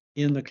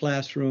in the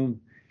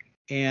classroom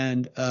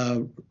and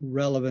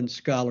relevant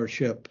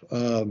scholarship.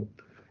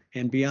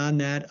 And beyond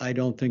that, I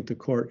don't think the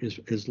court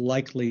is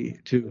likely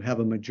to have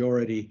a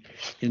majority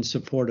in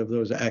support of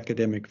those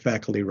academic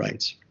faculty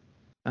rights.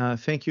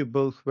 Thank you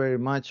both very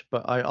much.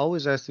 But I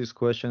always ask this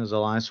question as the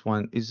last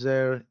one. Is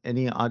there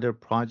any other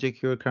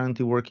project you're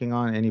currently working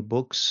on? Any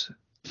books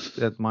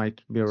that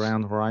might be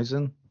around the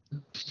horizon?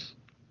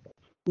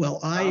 Well,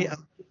 I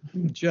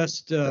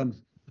just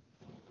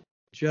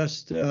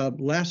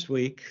last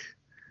week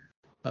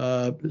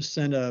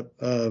sent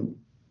a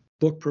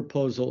book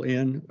proposal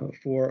in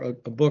for a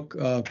book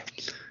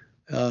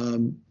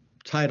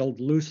titled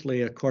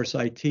loosely, A Course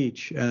I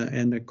Teach,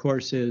 and the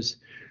course is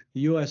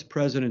U.S.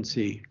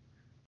 Presidency,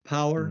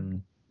 Power,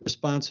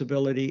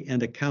 responsibility,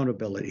 and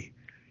accountability.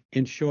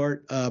 In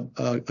short,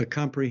 a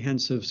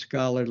comprehensive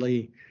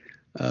scholarly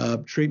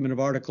treatment of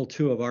Article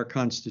 2 of our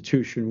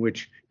Constitution,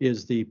 which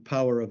is the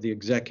power of the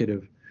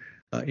executive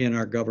in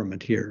our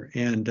government here.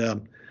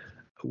 And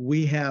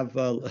we have,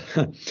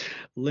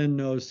 Lynn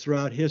knows,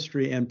 throughout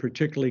history and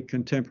particularly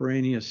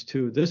contemporaneous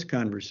to this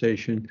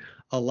conversation,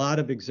 a lot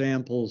of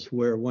examples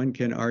where one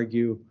can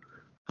argue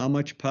how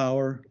much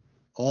power,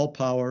 all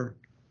power,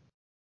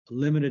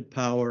 limited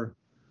power,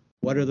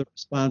 what are the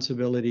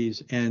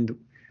responsibilities, and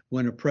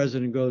when a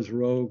president goes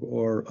rogue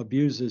or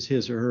abuses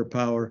his or her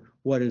power,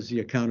 what is the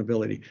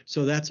accountability?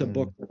 So that's a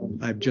book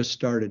I've just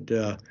started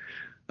to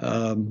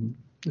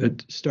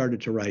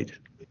write.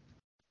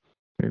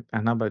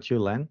 And how about you,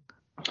 Len?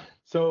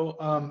 So,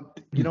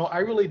 I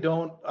really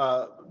don't.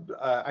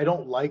 I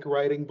don't like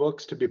writing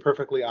books, to be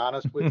perfectly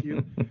honest with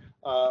you.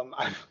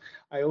 I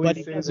always But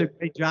he say does that, a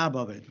great job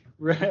of it.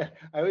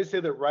 I always say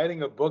that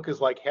writing a book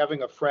is like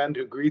having a friend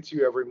who greets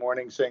you every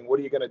morning saying,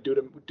 "What are you going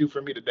to do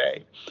for me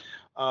today?"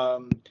 I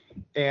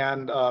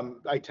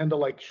tend to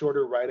like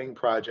shorter writing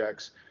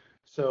projects.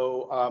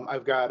 So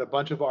I've got a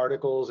bunch of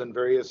articles in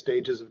various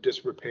stages of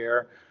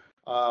disrepair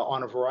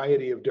on a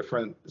variety of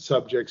different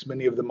subjects,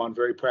 many of them on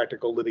very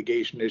practical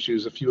litigation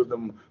issues, a few of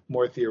them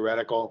more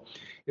theoretical.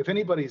 If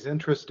anybody's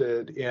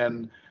interested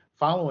in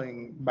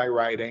following my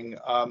writing,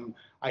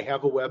 I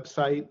have a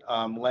website,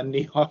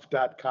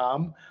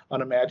 lenniehoff.com,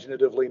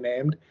 unimaginatively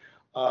named,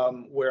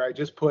 where I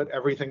just put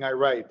everything I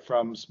write,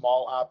 from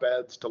small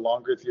op-eds to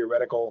longer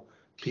theoretical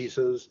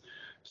pieces.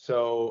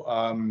 So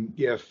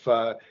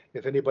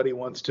if anybody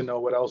wants to know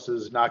what else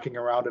is knocking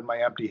around in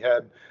my empty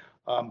head,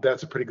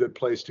 that's a pretty good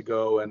place to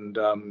go. And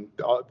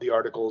the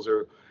articles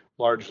are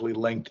largely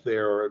linked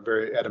there,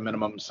 or at a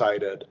minimum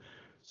cited.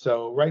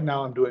 So right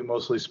now I'm doing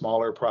mostly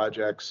smaller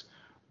projects,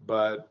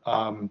 but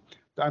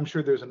I'm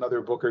sure there's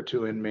another book or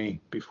two in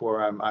me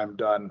before I'm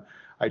done.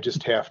 I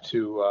just have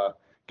to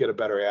get a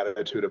better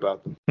attitude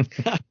about them.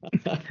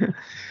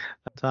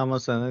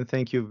 Thomas, and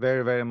thank you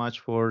very, very much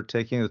for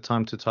taking the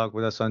time to talk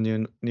with us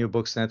on New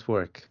Books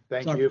Network.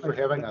 Thank you for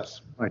having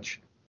us. Much.